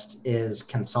highest is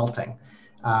consulting,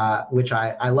 which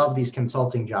I love these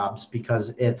consulting jobs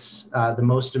because it's the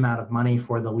most amount of money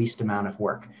for the least amount of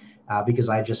work. Because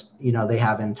I just, they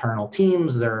have internal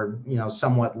teams, they're,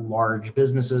 somewhat large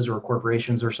businesses or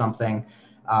corporations or something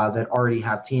that already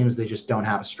have teams. They just don't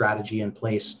have a strategy in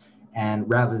place. And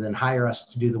rather than hire us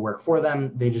to do the work for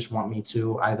them, they just want me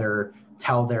to either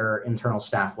tell their internal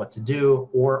staff what to do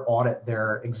or audit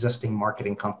their existing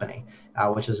marketing company,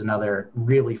 which is another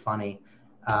really funny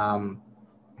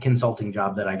consulting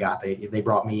job that I got. They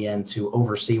brought me in to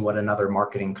oversee what another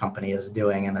marketing company is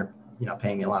doing, and they're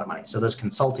paying me a lot of money. So those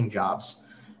consulting jobs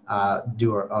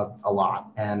do a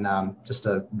lot. And just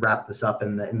to wrap this up,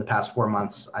 in the past 4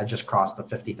 months, I just crossed the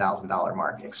 $50,000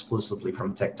 mark exclusively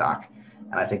from TikTok,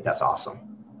 and I think that's awesome.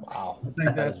 Wow, I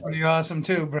think that's pretty awesome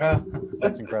too, bro.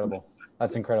 That's incredible.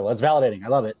 That's incredible. That's validating. I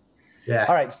love it. Yeah.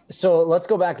 All right. So let's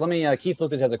go back. Keith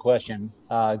Lucas has a question.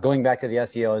 Going back to the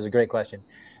SEO is a great question.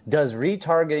 Does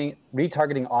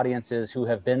retargeting audiences who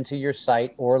have been to your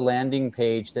site or landing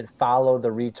page that follow the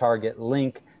retarget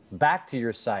link back to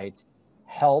your site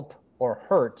help or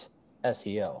hurt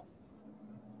SEO?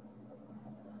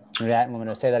 Want me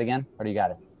to say that again, or do you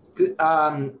got it?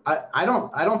 I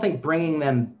don't think bringing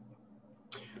them.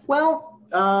 Well,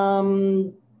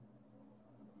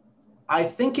 I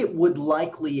think it would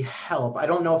likely help. I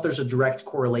don't know if there's a direct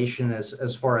correlation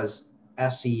as far as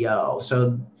SEO.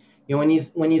 So, when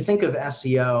you think of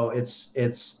SEO,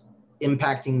 it's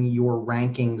impacting your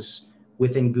rankings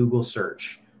within Google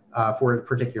search for a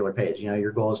particular page.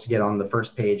 Your goal is to get on the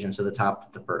first page and to the top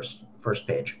of the first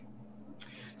page.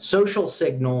 Social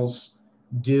signals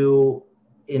do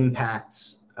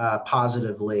impact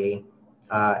positively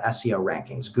SEO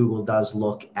rankings. Google does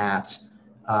look at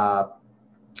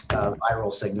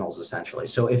viral signals, essentially.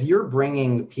 So if you're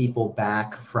bringing people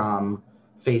back from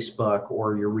Facebook,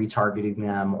 or you're retargeting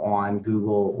them on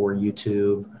Google or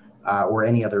YouTube or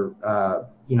any other,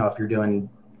 if you're doing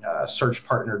search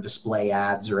partner display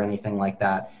ads or anything like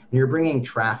that, and you're bringing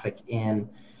traffic in,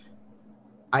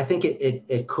 I think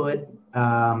it could.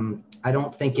 I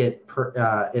don't think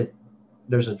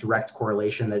there's a direct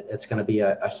correlation that it's going to be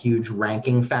a huge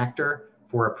ranking factor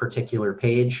for a particular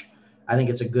page. I think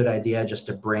it's a good idea just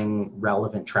to bring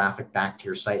relevant traffic back to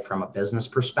your site from a business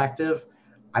perspective.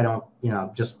 I don't,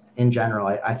 just in general,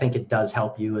 I think it does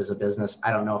help you as a business.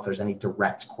 I don't know if there's any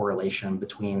direct correlation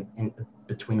between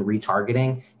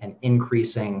retargeting and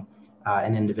increasing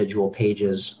an individual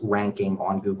page's ranking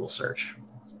on Google search.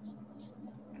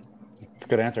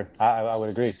 Good answer. I would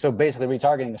agree. So basically,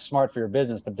 retargeting is smart for your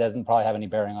business, but doesn't probably have any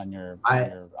bearing on your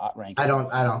ranking. I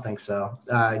don't think so.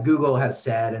 Google has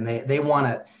said, and they want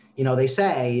to, they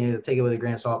say, take it with a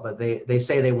grain of salt, but they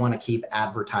say they want to keep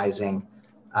advertising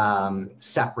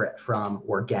separate from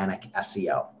organic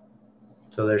SEO.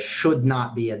 So there should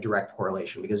not be a direct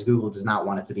correlation, because Google does not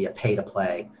want it to be a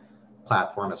pay-to-play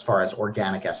platform as far as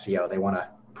organic SEO. They want to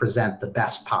present the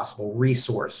best possible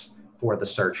resource for the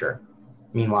searcher.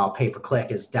 Meanwhile, pay-per-click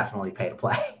is definitely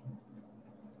pay-to-play.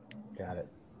 Got it.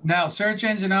 Now, search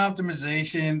engine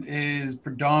optimization is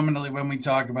predominantly, when we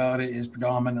talk about it, is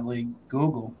predominantly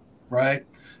Google, right?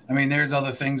 I mean, there's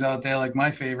other things out there, like my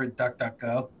favorite,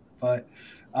 DuckDuckGo, but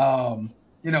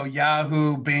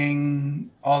Yahoo,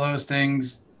 Bing, all those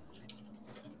things.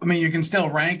 I mean, you can still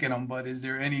rank in them, but is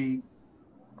there any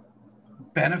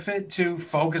benefit to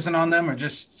focusing on them, or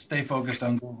just stay focused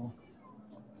on Google?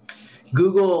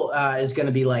 Google is going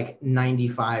to be like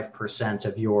 95%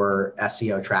 of your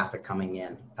SEO traffic coming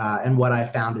in. And what I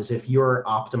found is if you're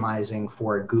optimizing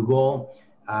for Google,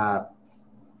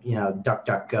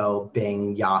 DuckDuckGo,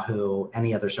 Bing, Yahoo,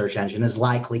 any other search engine is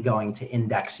likely going to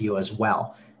index you as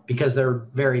well, because they're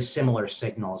very similar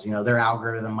signals. Their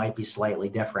algorithm might be slightly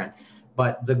different,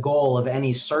 but the goal of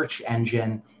any search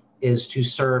engine is to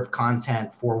serve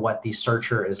content for what the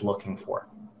searcher is looking for.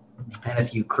 And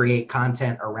if you create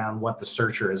content around what the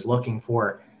searcher is looking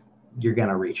for, you're going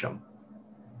to reach them.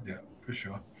 Yeah, for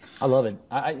sure. I love it.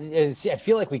 I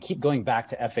feel like we keep going back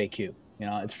to FAQ.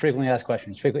 It's frequently asked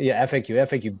questions.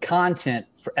 FAQ content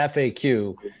for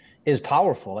FAQ is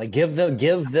powerful. Like give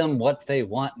them what they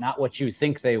want, not what you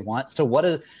think they want.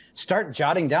 So start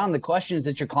jotting down the questions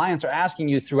that your clients are asking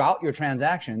you throughout your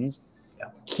transactions. Yeah.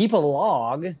 Keep a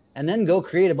log, and then go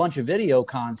create a bunch of video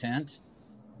content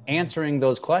answering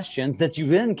those questions that you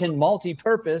then can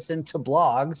multi-purpose into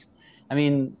blogs. I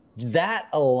mean, that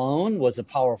alone was a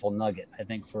powerful nugget, I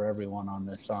think, for everyone on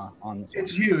this.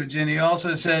 It's huge. And he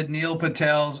also said Neil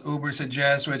Patel's Uber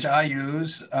Suggest, which I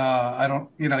use. I don't,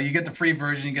 you get the free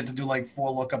version. You get to do like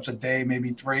 4 lookups a day,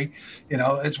 maybe 3.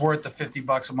 It's worth the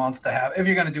 $50 a month to have if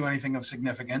you're going to do anything of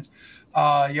significance.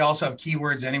 You also have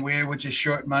Keywords Anywhere, which is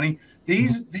short money.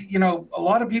 These, a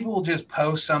lot of people will just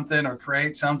post something or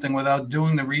create something without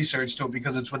doing the research to it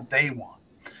because it's what they want.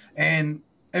 And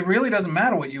it really doesn't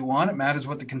matter what you want. It matters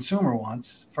what the consumer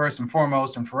wants, first and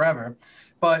foremost and forever.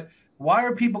 But why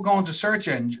are people going to search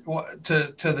engine,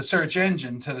 to the search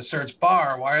engine, to the search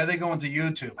bar? Why are they going to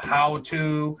YouTube? How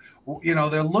to,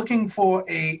 they're looking for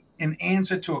an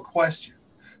answer to a question.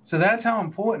 So that's how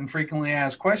important frequently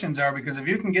asked questions are, because if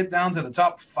you can get down to the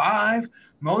top 5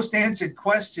 most answered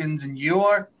questions in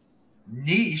your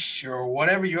niche or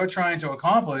whatever you're trying to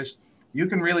accomplish, you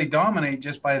can really dominate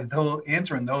just by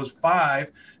answering those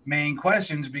 5 main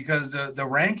questions, because the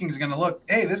ranking is going to look,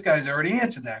 hey, this guy's already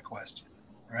answered that question,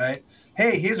 right?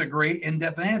 Hey, here's a great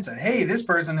in-depth answer. Hey, this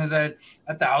person has had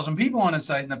 1,000 people on his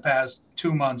site in the past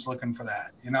 2 months looking for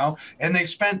that, and they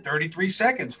spent 33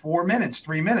 seconds, 4 minutes,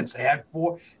 3 minutes. They had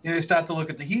 4, they start to look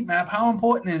at the heat map. How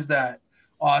important is that,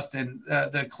 Austin,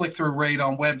 the click-through rate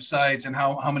on websites and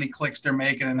how many clicks they're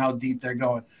making and how deep they're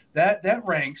going? That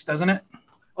ranks, doesn't it?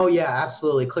 Oh, yeah,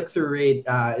 absolutely. Click-through rate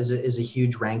is a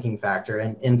huge ranking factor.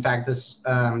 And in fact, this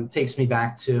takes me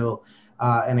back to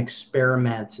an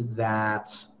experiment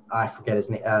that I forget his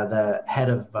name, the head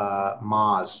of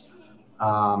Moz,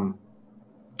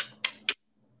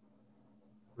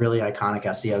 really iconic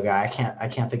SEO guy. I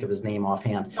can't think of his name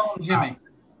offhand. Call him Jimmy.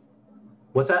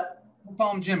 What's that? We'll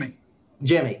call him Jimmy.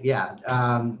 Jimmy, yeah.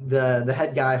 The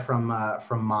head guy from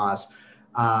Moz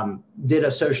did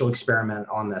a social experiment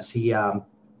on this.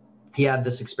 He had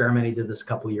this experiment. He did this a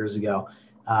couple of years ago.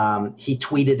 He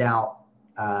tweeted out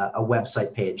a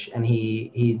website page, and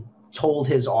he told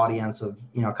his audience of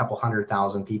a couple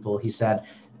 100,000 people. He said,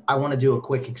 "I want to do a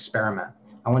quick experiment.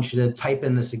 I want you to type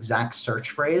in this exact search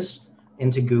phrase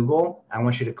into Google. I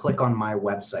want you to click on my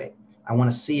website. I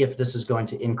want to see if this is going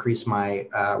to increase my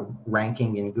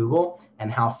ranking in Google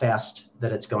and how fast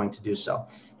that it's going to do so."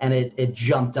 And it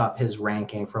jumped up his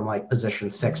ranking from like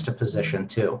position 6 to position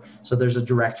 2. So there's a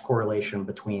direct correlation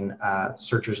between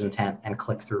searchers' intent and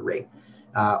click-through rate.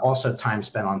 Also time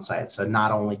spent on site. So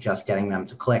not only just getting them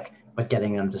to click, but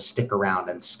getting them to stick around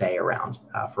and stay around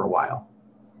for a while.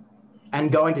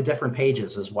 And going to different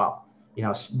pages as well.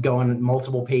 Going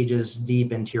multiple pages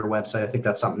deep into your website. I think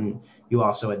that's something you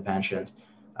also had mentioned.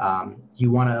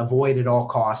 You want to avoid at all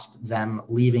costs them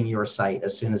leaving your site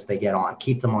as soon as they get on.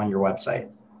 Keep them on your website.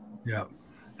 Yeah,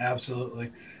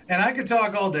 absolutely. And I could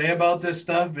talk all day about this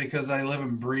stuff because I live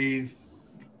and breathe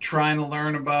trying to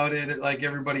learn about it like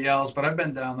everybody else, but I've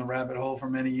been down the rabbit hole for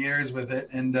many years with it.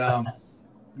 And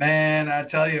man, I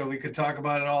tell you, we could talk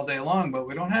about it all day long, but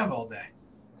we don't have all day.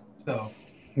 So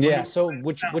yeah,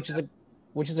 which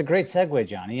is a great segue,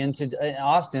 Jhonny, into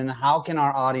Austin. How can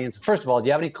our audience, first of all, do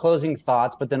you have any closing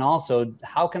thoughts? But then also,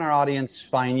 how can our audience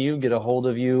find you, get a hold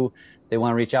of you? They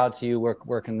want to reach out to you.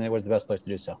 Where's the best place to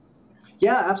do so?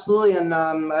 Yeah, absolutely. And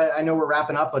I know we're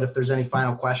wrapping up, but if there's any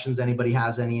final questions, anybody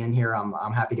has any in here,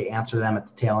 I'm happy to answer them at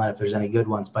the tail end if there's any good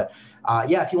ones. But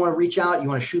yeah, if you want to reach out, you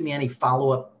want to shoot me any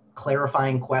follow-up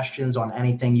clarifying questions on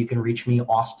anything, you can reach me,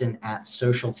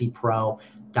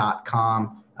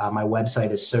 austin@socialtypro.com. My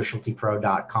website is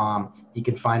socialtypro.com. You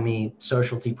can find me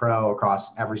Socialty Pro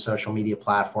across every social media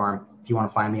platform. If you want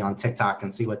to find me on TikTok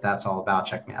and see what that's all about,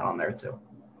 check me out on there too.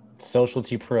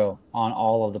 Socialty Pro on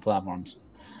all of the platforms.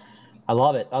 I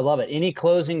love it. I love it. Any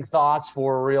closing thoughts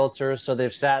for realtors? So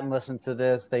they've sat and listened to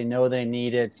this. They know they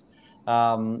need it.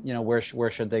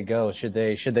 where should they go? Should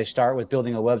they start with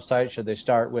building a website? Should they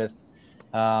start with,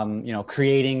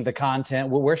 creating the content?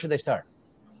 Where should they start?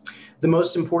 The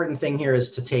most important thing here is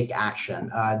to take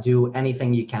action. Do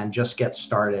anything you can. Just get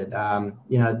started.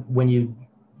 When you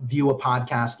view a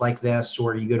podcast like this,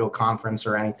 or you go to a conference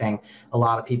or anything, a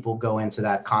lot of people go into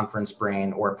that conference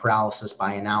brain or paralysis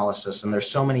by analysis. And there's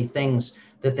so many things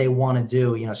that they want to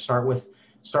do. Start with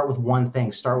one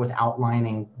thing. Start with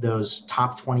outlining those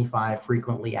top 25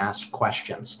 frequently asked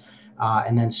questions,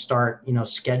 and then start,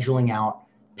 scheduling out.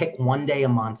 Pick one day a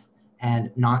month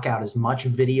and knock out as much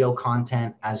video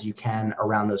content as you can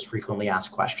around those frequently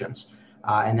asked questions,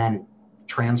 and then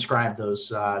transcribe those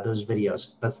videos.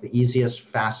 That's the easiest,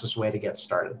 fastest way to get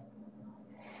started.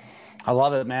 I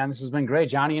love it, man. This has been great.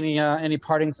 Jhonny, any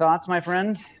parting thoughts, my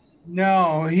friend?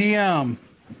 No, he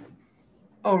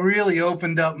really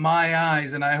opened up my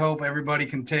eyes, and I hope everybody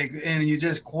can take. And you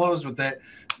just close with that.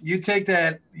 You take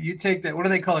that. What do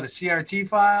they call it? A CRT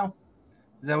file?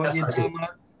 Is that what you download?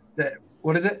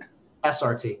 What is it?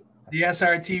 SRT. The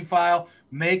SRT file.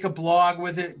 Make a blog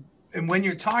with it. And when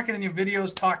you're talking in your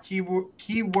videos, talk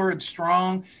keyword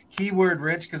strong, keyword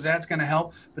rich, because that's going to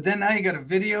help. But then now you got a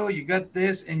video, you got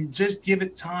this, and just give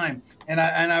it time. And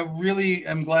I really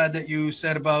am glad that you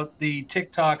said about the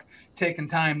TikTok taking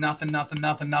time, nothing.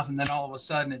 Then all of a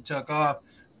sudden it took off.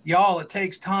 Y'all, it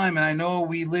takes time. And I know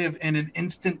we live in an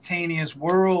instantaneous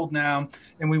world now,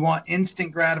 and we want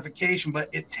instant gratification, but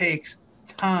it takes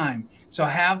time. So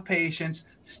have patience,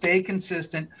 stay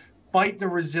consistent. Fight the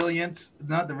resilience,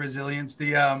 not the resilience,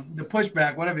 the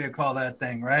pushback, whatever you call that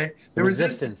thing, right? The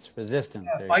resistance.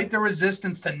 Yeah, fight the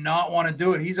resistance to not want to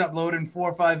do it. He's uploading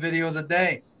 4 or 5 videos a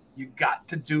day. You got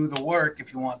to do the work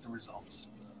if you want the results.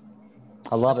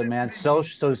 I love it, man. So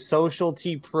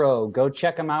Socialty Pro. Go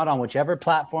check them out on whichever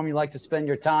platform you like to spend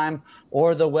your time,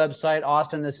 or the website.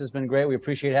 Austin, this has been great. We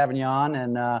appreciate having you on,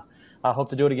 and I hope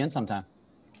to do it again sometime.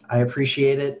 I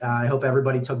appreciate it. I hope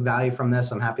everybody took value from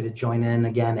this. I'm happy to join in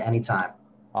again anytime.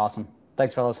 Awesome.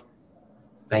 Thanks, fellas.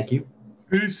 Thank you.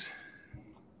 Peace.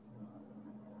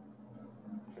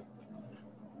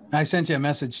 I sent you a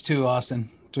message too, Austin,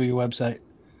 through your website.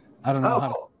 I don't know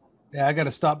how. Cool. Yeah, I got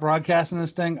to stop broadcasting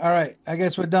this thing. All right. I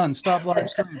guess we're done. Stop live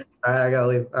stream. All right. I got to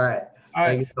leave. All right. All right.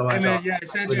 Thank you so much. Hey, man, yeah, I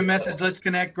sent you a message. Let's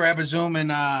connect, grab a Zoom,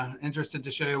 and interested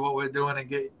to show you what we're doing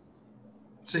and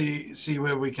see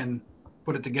where we can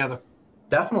put it together.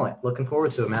 Definitely. Looking forward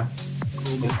to it, man.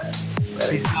 Cool, man.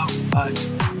 Peace out.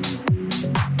 Bye.